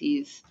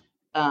FTC's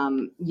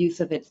use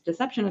of its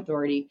deception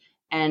authority,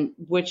 and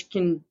which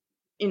can,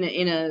 in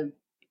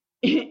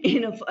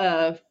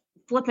a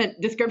flippant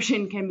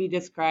description, can be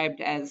described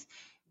as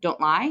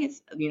don't lie.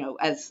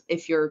 As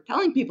if you're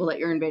telling people that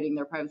you're invading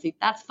their privacy,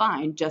 that's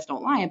fine. Just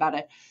don't lie about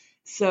it.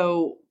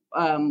 So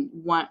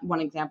one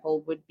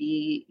example would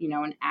be,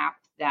 an app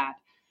that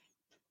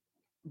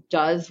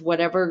does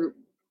whatever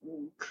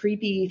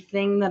creepy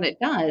thing that it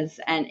does,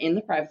 and in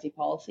the privacy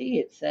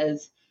policy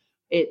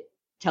it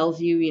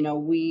tells you,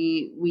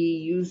 we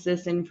use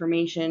this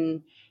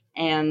information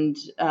and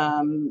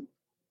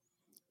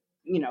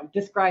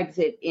describes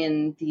it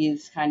in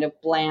these kind of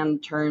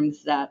bland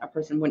terms that a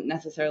person wouldn't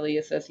necessarily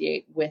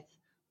associate with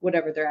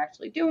whatever they're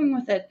actually doing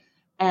with it.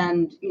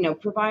 And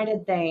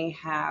provided they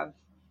have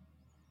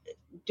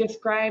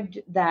described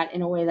that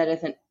in a way that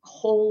isn't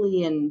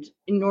wholly and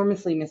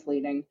enormously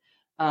misleading,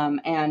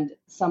 and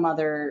some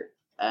other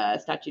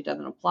statute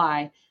doesn't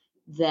apply,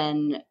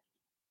 then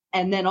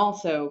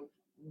also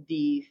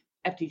the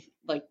FTC,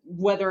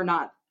 whether or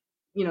not,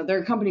 there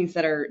are companies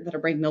that are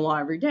breaking the law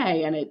every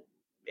day, and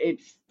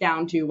it's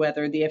down to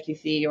whether the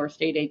FTC or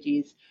state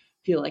AGs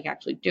feel like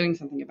actually doing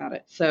something about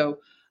it. So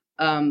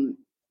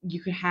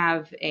you could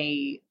have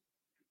an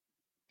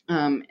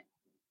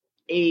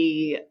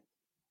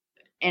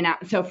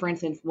app. So for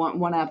instance,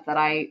 one app that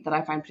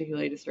I find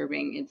particularly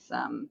disturbing is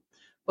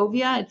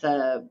Ovia. It's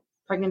a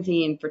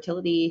pregnancy and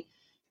fertility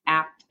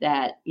app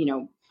that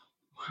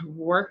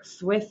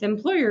works with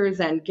employers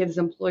and gives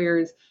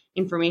employers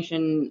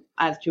information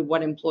as to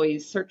what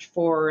employees search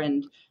for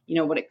and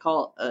what it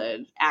calls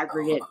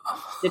aggregate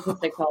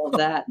statistics, all of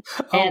that.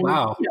 And,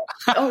 wow.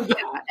 Oh yeah.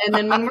 And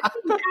then when we're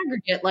talking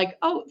aggregate,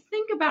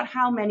 think about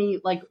how many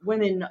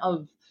women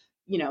of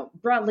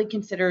broadly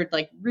considered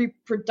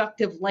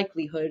reproductive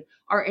likelihood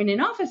are in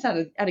an office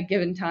at a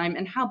given time,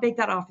 and how big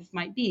that office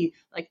might be.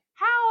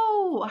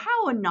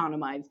 How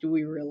anonymized do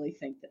we really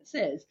think this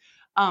is?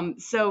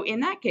 So in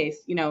that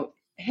case,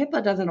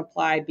 HIPAA doesn't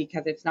apply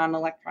because it's not an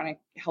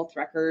electronic health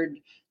record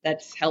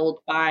that's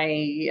held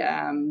by,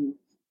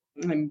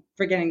 I'm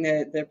forgetting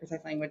the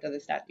precise language of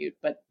the statute,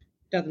 but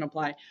doesn't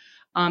apply.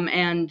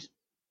 And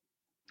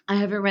I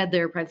haven't read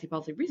their privacy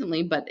policy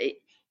recently, but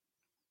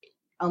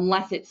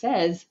unless it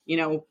says,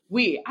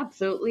 we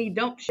absolutely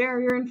don't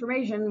share your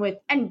information with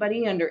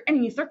anybody under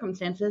any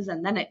circumstances,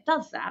 and then it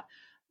does that,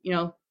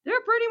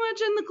 they're pretty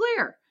much in the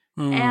clear.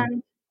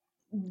 And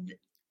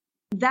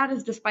that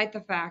is despite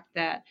the fact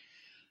that,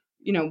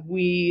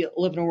 we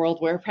live in a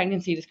world where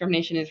pregnancy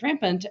discrimination is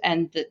rampant,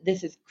 and that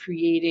this is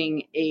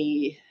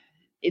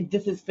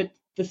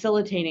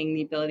facilitating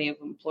the ability of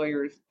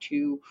employers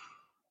to,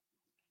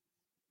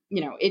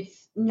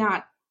 it's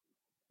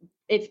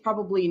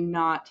probably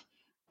not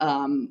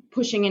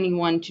pushing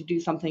anyone to do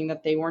something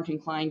that they weren't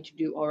inclined to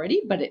do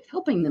already, but it's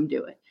helping them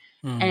do it.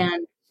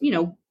 And,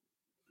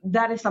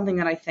 that is something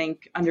that I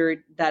think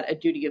under that a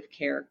duty of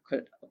care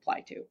could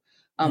apply to.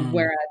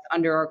 Whereas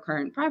under our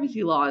current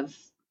privacy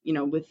laws,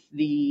 with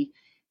the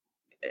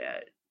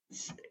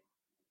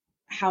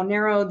how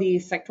narrow the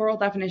sectoral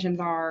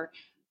definitions are,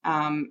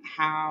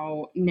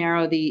 how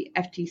narrow the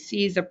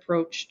FTC's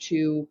approach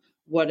to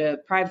what a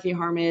privacy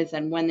harm is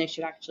and when they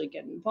should actually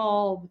get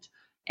involved,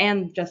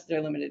 and just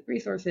their limited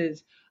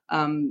resources,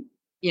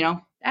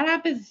 that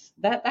app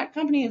that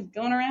company is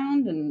going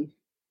around and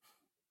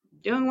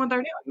doing what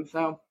they're doing.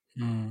 So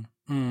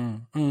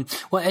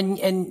Well, and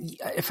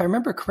if I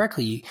remember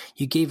correctly,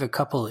 you gave a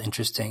couple of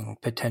interesting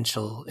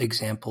potential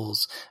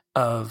examples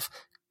of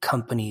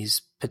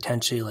companies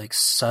potentially like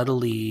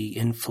subtly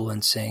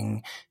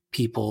influencing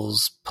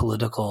people's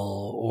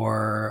political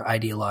or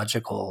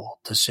ideological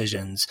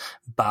decisions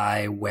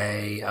by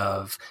way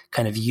of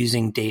kind of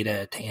using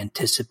data to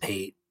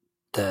anticipate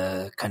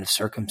the kind of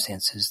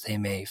circumstances they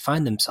may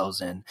find themselves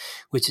in,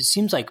 which it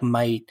seems like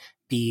might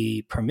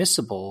be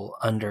permissible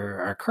under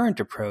our current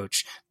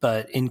approach,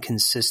 but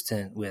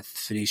inconsistent with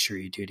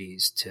fiduciary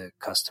duties to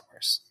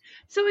customers.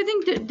 So I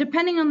think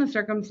depending on the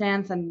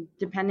circumstance and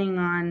depending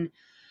on,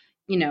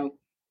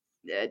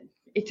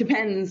 it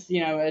depends,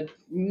 a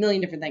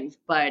million different things,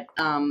 but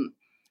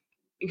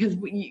because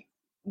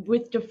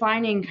with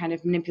defining kind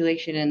of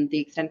manipulation and the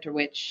extent to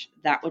which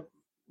that would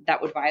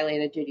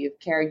violate a duty of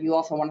care, you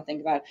also want to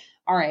think about,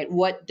 all right,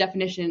 what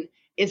definition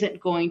isn't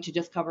going to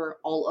just cover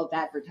all of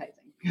advertising?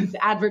 Because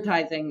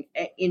advertising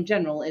in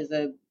general is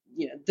the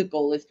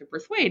goal is to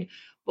persuade.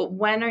 But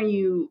what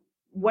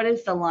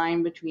is the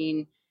line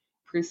between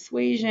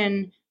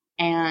persuasion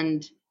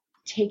and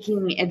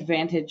taking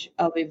advantage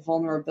of a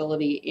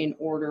vulnerability in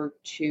order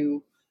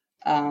to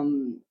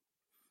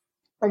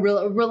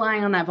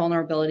relying on that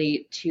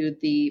vulnerability to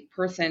the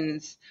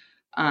person's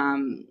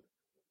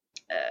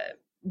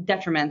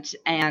detriment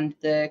and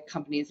the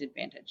company's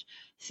advantage?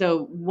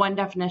 So one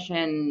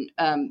definition,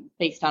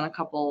 based on a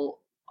couple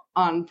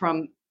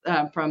from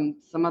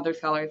some other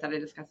scholars that I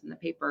discussed in the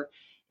paper,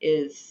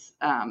 is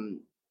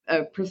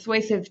a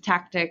persuasive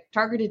tactic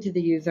targeted to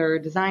the user,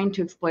 designed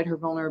to exploit her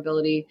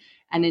vulnerability,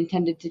 and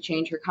intended to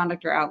change her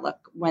conduct or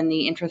outlook when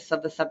the interests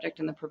of the subject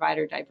and the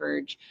provider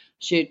diverge,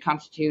 should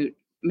constitute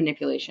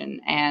manipulation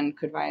and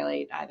could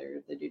violate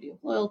either the duty of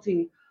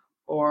loyalty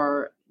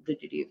or the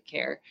duty of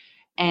care.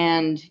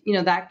 And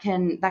that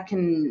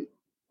can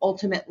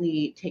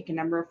ultimately take a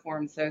number of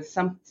forms. So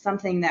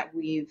something that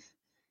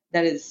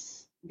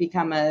has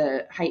become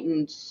a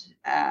heightened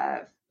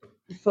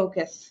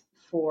focus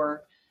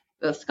for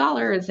the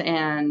scholars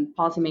and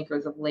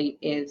policymakers of late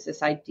is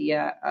this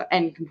idea,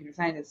 and computer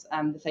scientists,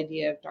 this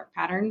idea of dark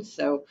patterns.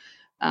 So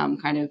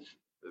kind of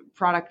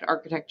product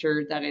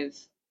architecture that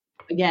is,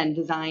 again,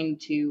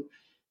 designed to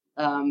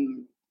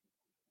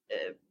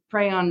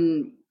prey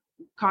on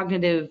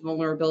cognitive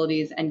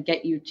vulnerabilities and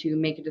get you to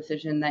make a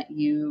decision that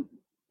you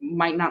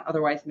might not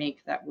otherwise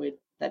make that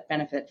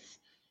benefits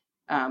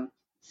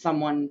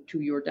someone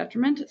to your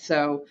detriment.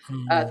 So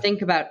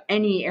think about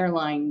any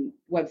airline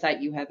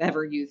website you have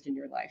ever used in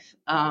your life.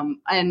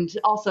 And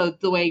also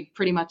the way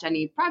pretty much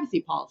any privacy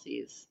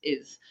policy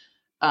is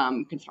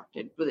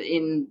constructed,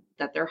 in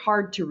that they're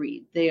hard to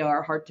read, they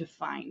are hard to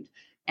find,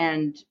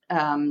 and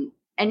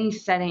any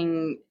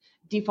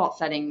default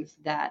settings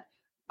that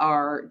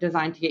are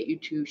designed to get you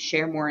to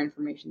share more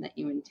information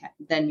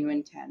than you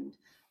intend.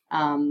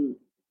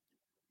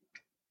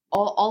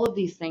 All of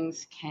these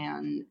things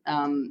can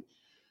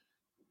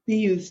be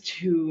used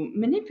to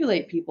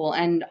manipulate people,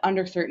 and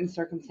under certain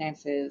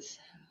circumstances,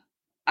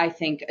 I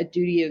think a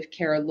duty of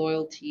care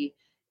loyalty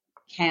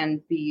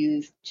can be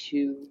used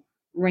to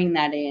rein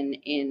that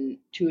in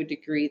to a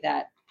degree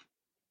that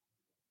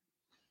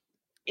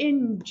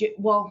you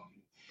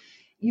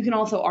can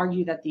also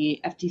argue that the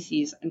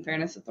FTC's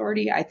Unfairness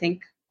Authority, I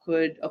think,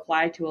 could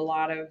apply to a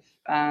lot of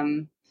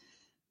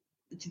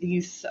to the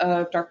use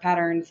of dark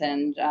patterns,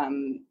 and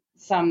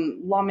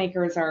some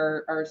lawmakers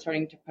are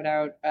starting to put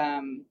out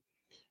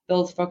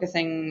bills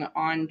focusing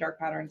on dark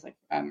patterns, like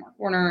Mark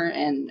Warner,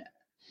 and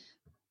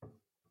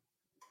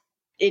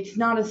it's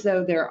not as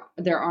though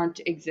there aren't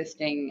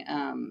existing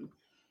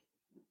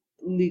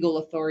legal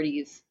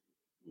authorities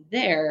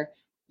there,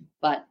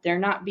 but they're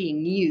not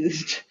being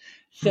used.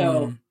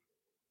 So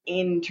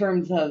in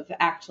terms of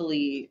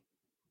actually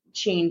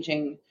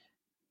changing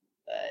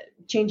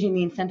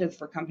the incentives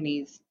for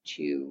companies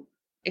to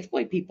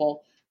exploit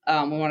people,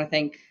 we want to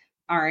think,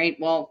 all right,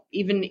 well,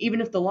 even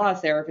if the law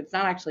is there, if it's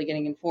not actually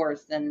getting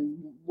enforced,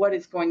 then what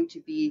is going to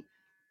be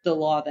the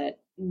law that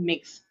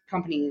makes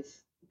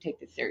companies take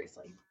this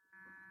seriously?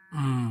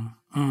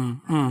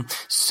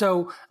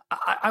 So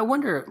I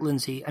wonder,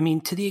 Lindsay, I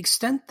mean, to the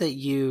extent that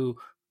you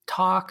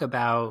talk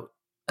about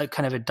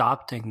kind of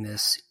adopting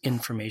this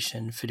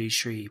information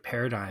fiduciary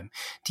paradigm,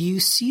 do you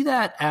see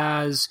that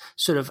as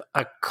sort of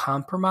a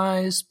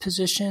compromise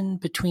position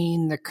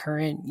between the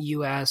current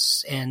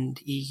US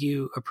and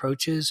EU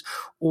approaches,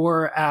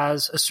 or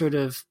as a sort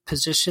of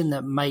position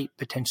that might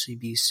potentially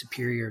be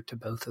superior to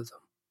both of them?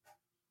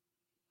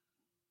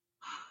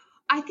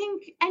 I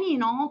think any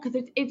and all,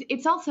 because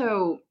it's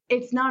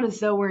not as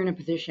though we're in a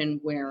position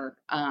where,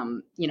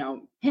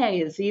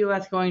 hey, is the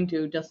U.S. going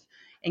to just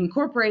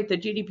incorporate the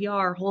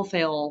GDPR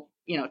wholesale,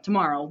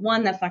 tomorrow?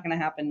 One, that's not going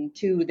to happen.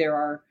 Two, there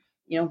are,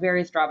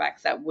 various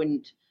drawbacks that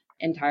wouldn't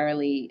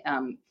entirely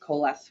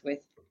coalesce with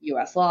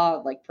U.S.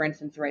 law, like, for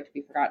instance, the right to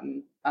be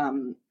forgotten,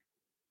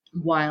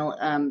 while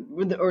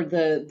or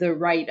the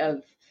right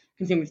of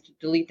consumers to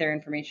delete their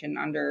information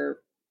under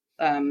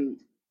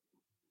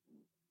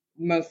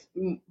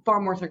far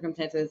more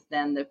circumstances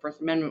than the First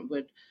Amendment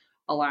would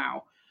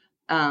allow.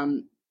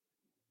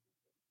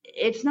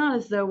 it's not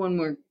as though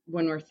when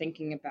we're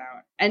thinking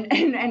about,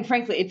 and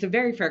frankly, it's a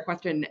very fair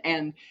question,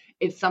 and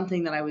it's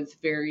something that I was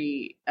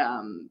very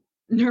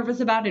nervous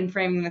about in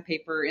framing the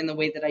paper in the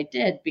way that I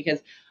did,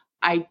 because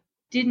I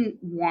didn't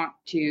want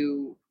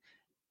to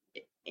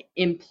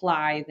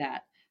imply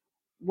that,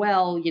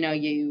 well,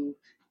 you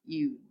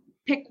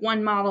pick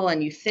one model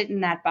and you sit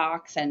in that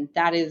box, and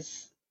that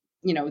is,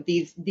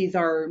 these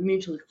are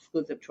mutually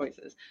exclusive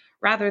choices.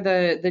 Rather,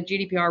 the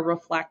GDPR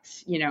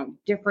reflects,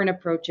 different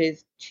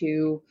approaches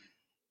to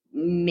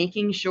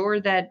making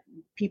sure that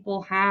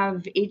people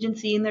have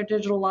agency in their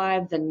digital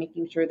lives, and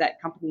making sure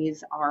that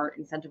companies are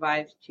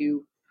incentivized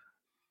to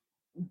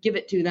give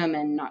it to them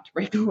and not to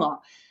break the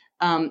law.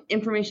 An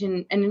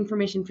information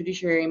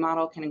fiduciary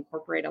model can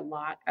incorporate a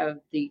lot of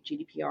the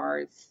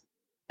GDPR's,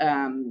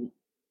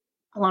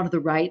 a lot of the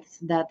rights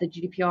that the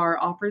GDPR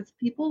offers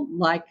people,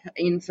 like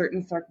in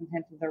certain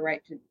circumstances, a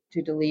right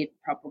to delete,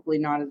 probably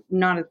not as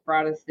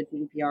broad as the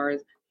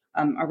GDPR's,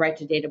 a right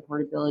to data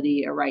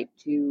portability, a right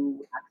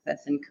to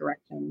access and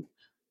correction.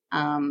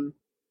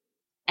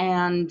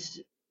 And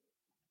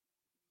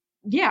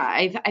yeah,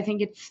 I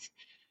think it's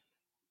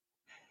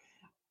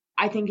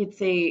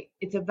a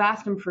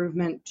vast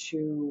improvement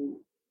to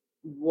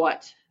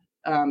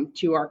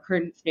to our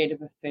current state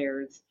of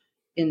affairs,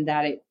 in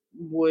that it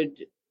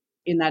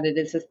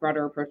is this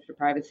broader approach to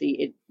privacy.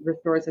 It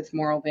restores this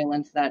moral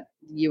valence that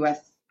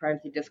U.S.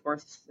 privacy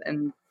discourse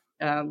and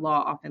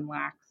law often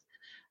lacks.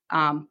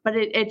 But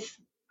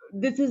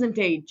this isn't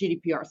a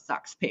GDPR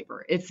sucks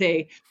paper. It's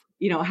a,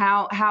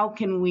 how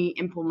can we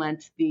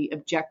implement the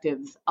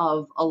objectives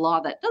of a law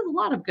that does a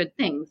lot of good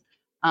things,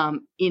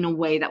 in a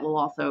way that will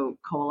also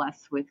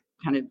coalesce with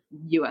kind of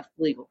U.S.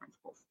 legal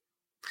principles.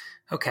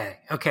 Okay.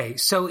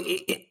 So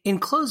in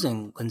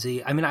closing,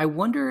 Lindsay, I mean, I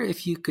wonder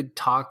if you could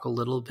talk a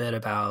little bit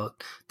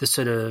about the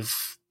sort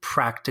of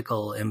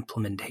practical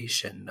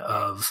implementation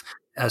of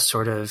a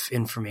sort of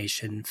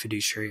information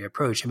fiduciary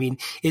approach. I mean,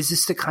 is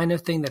this the kind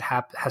of thing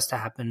that has to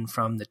happen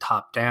from the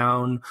top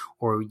down,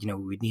 or,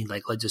 we need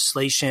like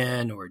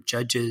legislation or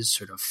judges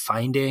sort of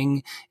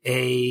finding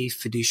a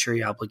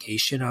fiduciary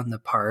obligation on the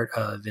part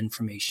of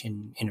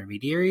information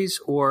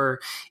intermediaries? Or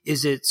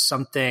is it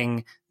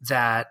something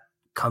that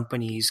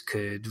companies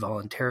could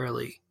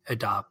voluntarily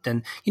adopt?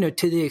 And,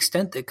 to the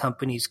extent that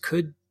companies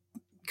could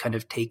kind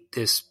of take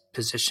this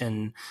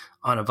position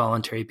on a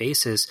voluntary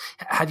basis,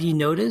 have you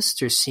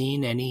noticed or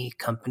seen any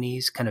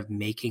companies kind of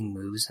making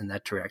moves in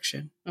that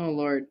direction? Oh,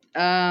 Lord.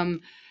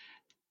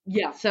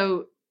 Yeah.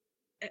 So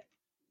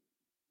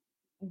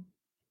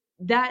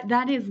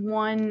that is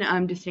one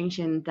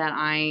distinction that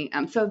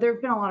so there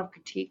have been a lot of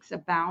critiques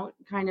about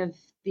kind of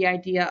the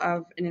idea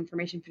of an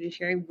information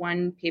fiduciary.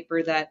 One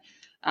paper that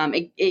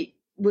it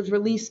was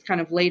released kind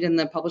of late in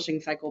the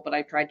publishing cycle, but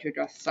I tried to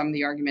address some of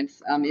the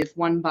arguments, is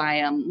one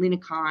by Lina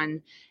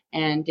Khan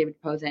and David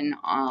Posen,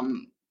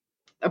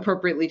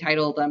 appropriately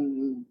titled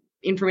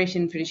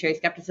Information Fiduciary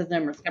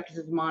Skepticism, or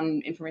Skepticism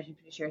on Information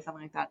Fiduciary,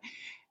 something like that.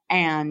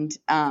 And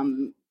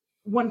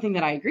one thing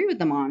that I agree with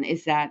them on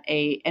is that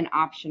an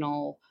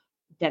optional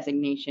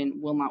designation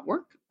will not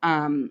work.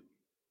 And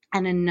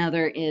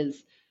another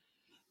is,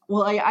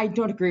 well, I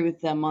don't agree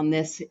with them on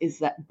this,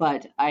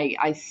 but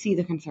I see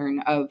the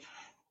concern of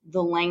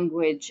the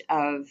language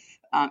of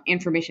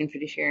information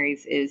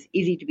fiduciaries is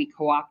easy to be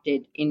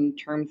co-opted in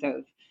terms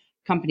of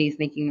companies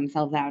making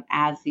themselves out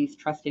as these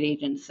trusted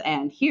agents.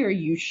 And here,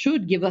 you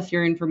should give us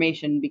your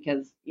information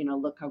because,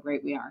 look how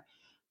great we are.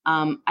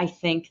 I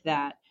think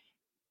that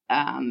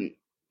I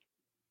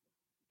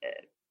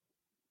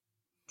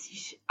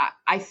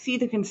see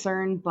the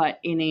concern, but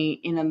in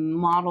a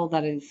model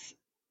that is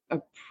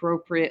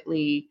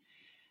appropriately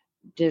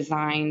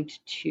designed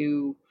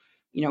to,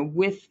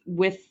 with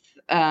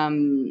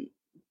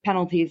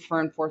penalties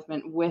for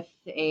enforcement, with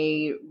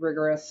a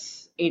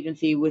rigorous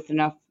agency with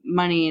enough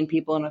money and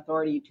people and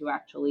authority to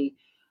actually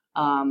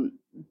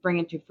bring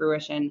it to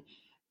fruition,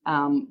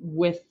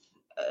 with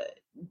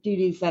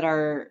duties that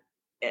are,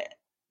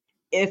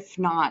 if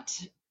not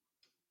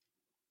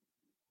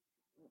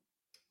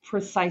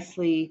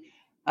precisely,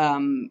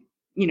 can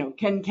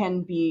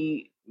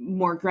be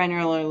more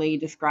granularly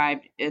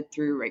described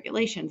through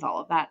regulations,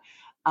 all of that.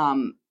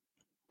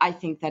 I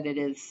think that it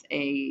is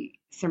a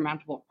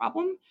surmountable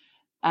problem.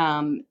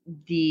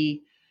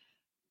 The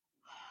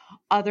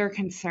other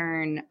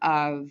concern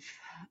of,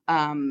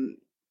 an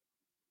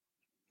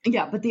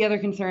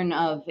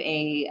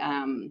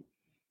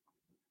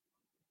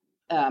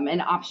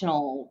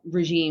optional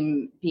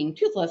regime being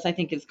toothless, I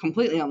think, is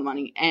completely on the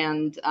money.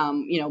 And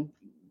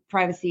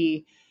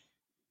privacy,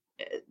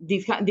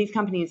 these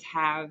companies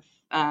have,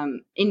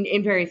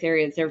 in various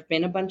areas, there have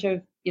been a bunch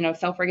of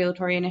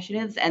self-regulatory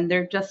initiatives, and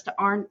there just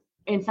aren't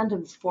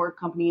incentives for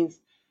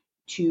companies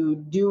to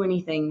do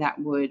anything that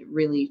would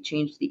really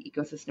change the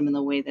ecosystem in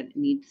the way that it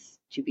needs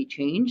to be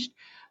changed.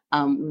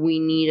 We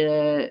need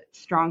a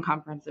strong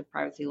comprehensive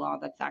privacy law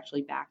that's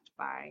actually backed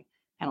by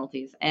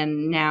penalties.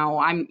 And now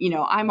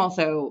I'm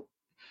also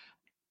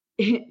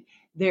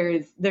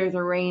there's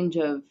a range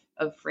of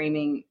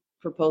framing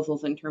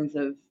proposals in terms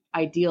of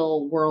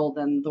ideal world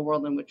and the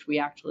world in which we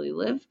actually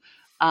live.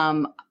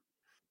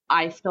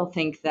 I still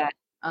think that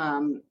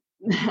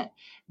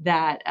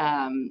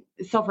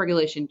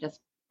self-regulation just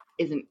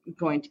isn't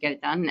going to get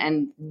it done,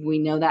 and we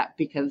know that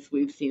because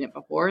we've seen it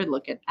before.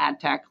 Look at ad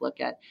tech. Look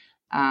at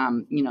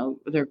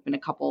there have been a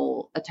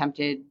couple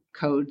attempted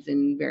codes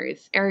in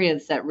various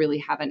areas that really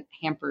haven't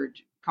hampered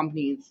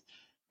companies'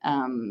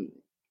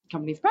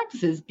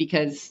 practices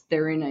because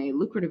they're in a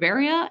lucrative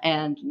area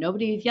and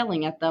nobody's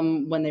yelling at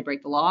them when they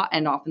break the law,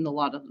 and often the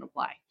law doesn't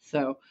apply.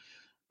 So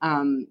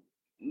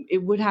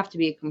it would have to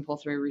be a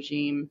compulsory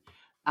regime.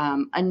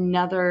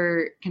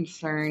 Another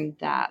concern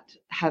that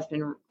has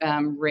been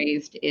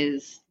raised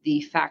is the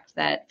fact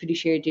that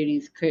fiduciary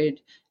duties could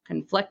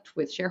conflict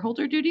with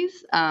shareholder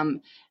duties.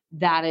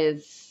 That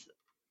is,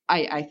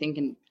 I think,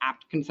 an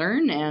apt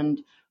concern,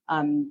 and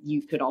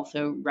you could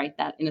also write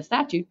that in a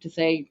statute to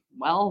say,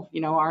 well,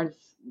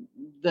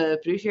 the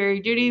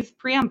fiduciary duties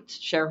preempt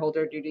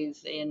shareholder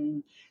duties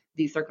in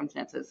these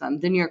circumstances.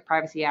 The New York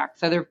Privacy Act.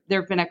 So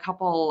there have been a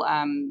couple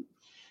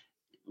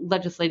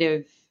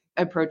legislative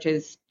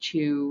approaches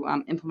to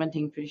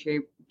implementing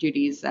fiduciary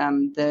duties.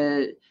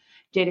 The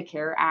Data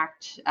Care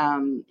Act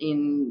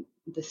in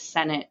the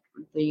Senate,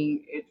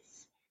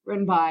 it's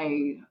written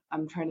by,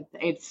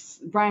 it's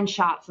Brian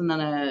Schatz and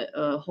then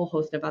a whole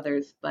host of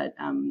others, but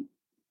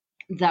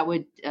that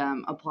would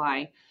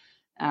apply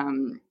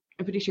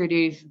fiduciary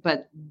duties.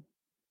 But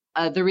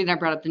the reason I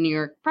brought up the New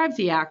York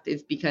Privacy Act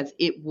is because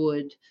it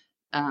would,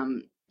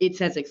 it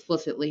says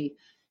explicitly,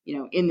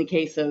 in the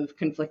case of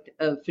conflict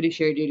of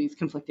fiduciary duties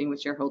conflicting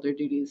with shareholder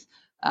duties,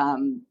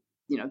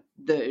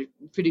 the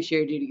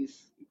fiduciary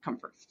duties come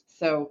first.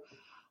 So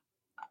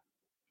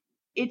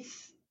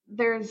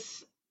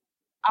there's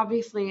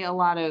obviously a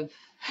lot of,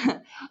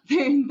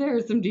 there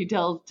are some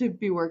details to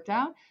be worked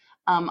out.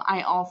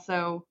 I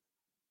also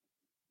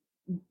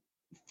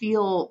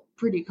feel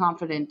pretty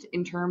confident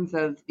in terms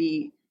of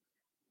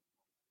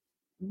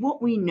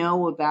what we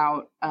know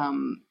about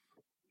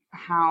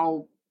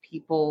how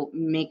people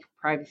make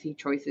privacy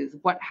choices,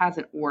 what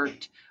hasn't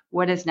worked,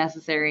 what is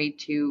necessary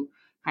to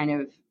kind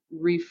of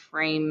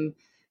reframe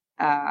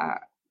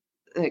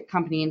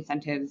company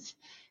incentives,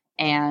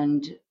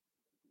 and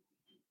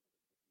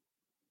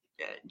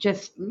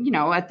just,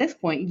 at this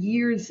point,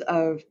 years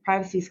of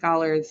privacy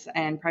scholars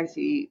and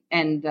privacy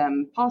and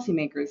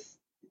policymakers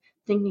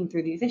thinking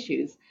through these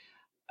issues.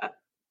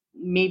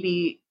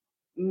 Maybe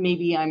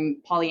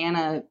I'm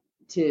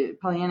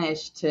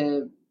Pollyanna-ish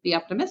to be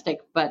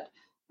optimistic, but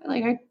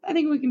I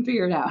think we can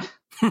figure it out.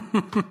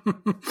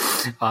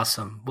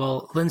 Awesome.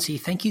 Well, Lindsay,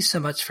 thank you so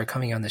much for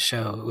coming on the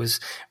show. It was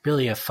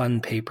really a fun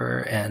paper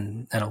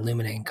and an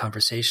illuminating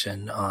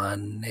conversation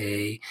on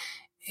a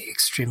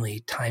extremely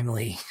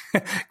timely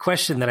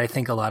question that I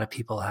think a lot of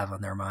people have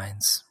on their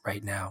minds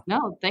right now.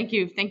 No, thank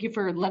you. Thank you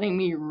for letting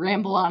me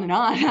ramble on and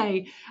on.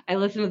 I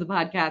listen to the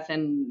podcast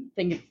and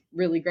think it's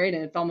really great,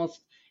 and it's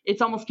almost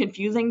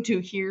confusing to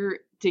hear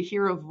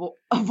a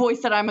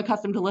voice that I'm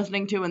accustomed to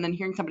listening to, and then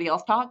hearing somebody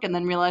else talk, and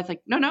then realize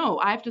no,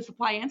 I have to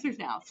supply answers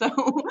now. So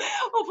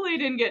hopefully I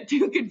didn't get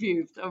too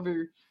confused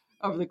over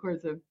the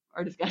course of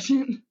our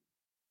discussion.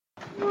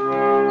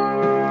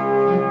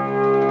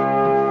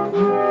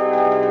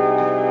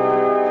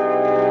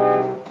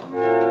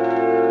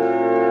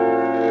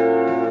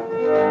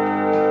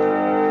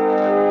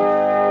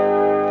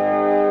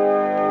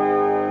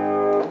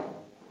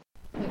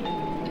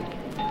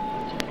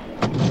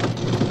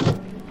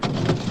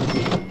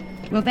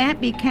 Will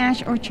that be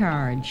cash or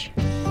charge?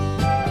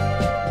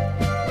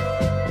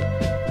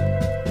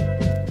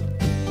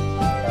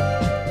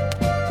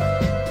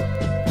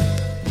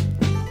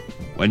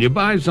 When you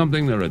buy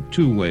something, there are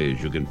two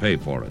ways you can pay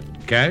for it,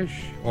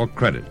 cash or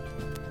credit.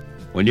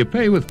 When you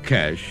pay with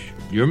cash,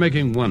 you're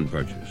making one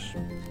purchase.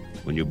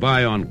 When you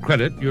buy on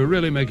credit, you're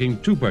really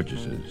making two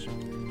purchases.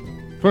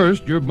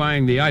 First, you're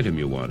buying the item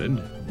you wanted.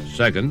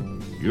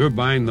 Second, you're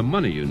buying the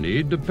money you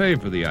need to pay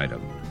for the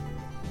item.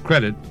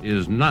 Credit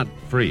is not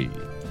free.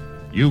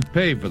 You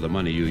pay for the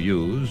money you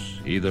use,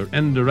 either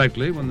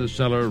indirectly when the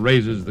seller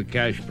raises the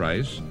cash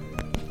price,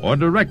 or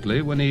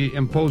directly when he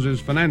imposes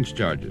finance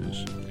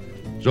charges.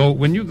 So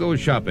when you go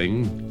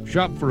shopping,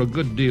 shop for a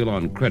good deal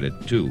on credit,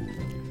 too.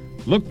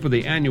 Look for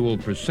the annual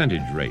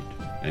percentage rate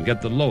and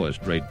get the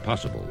lowest rate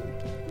possible.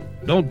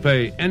 Don't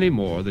pay any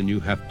more than you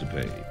have to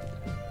pay.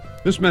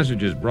 This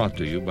message is brought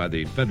to you by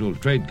the Federal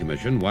Trade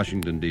Commission,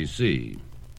 Washington, D.C.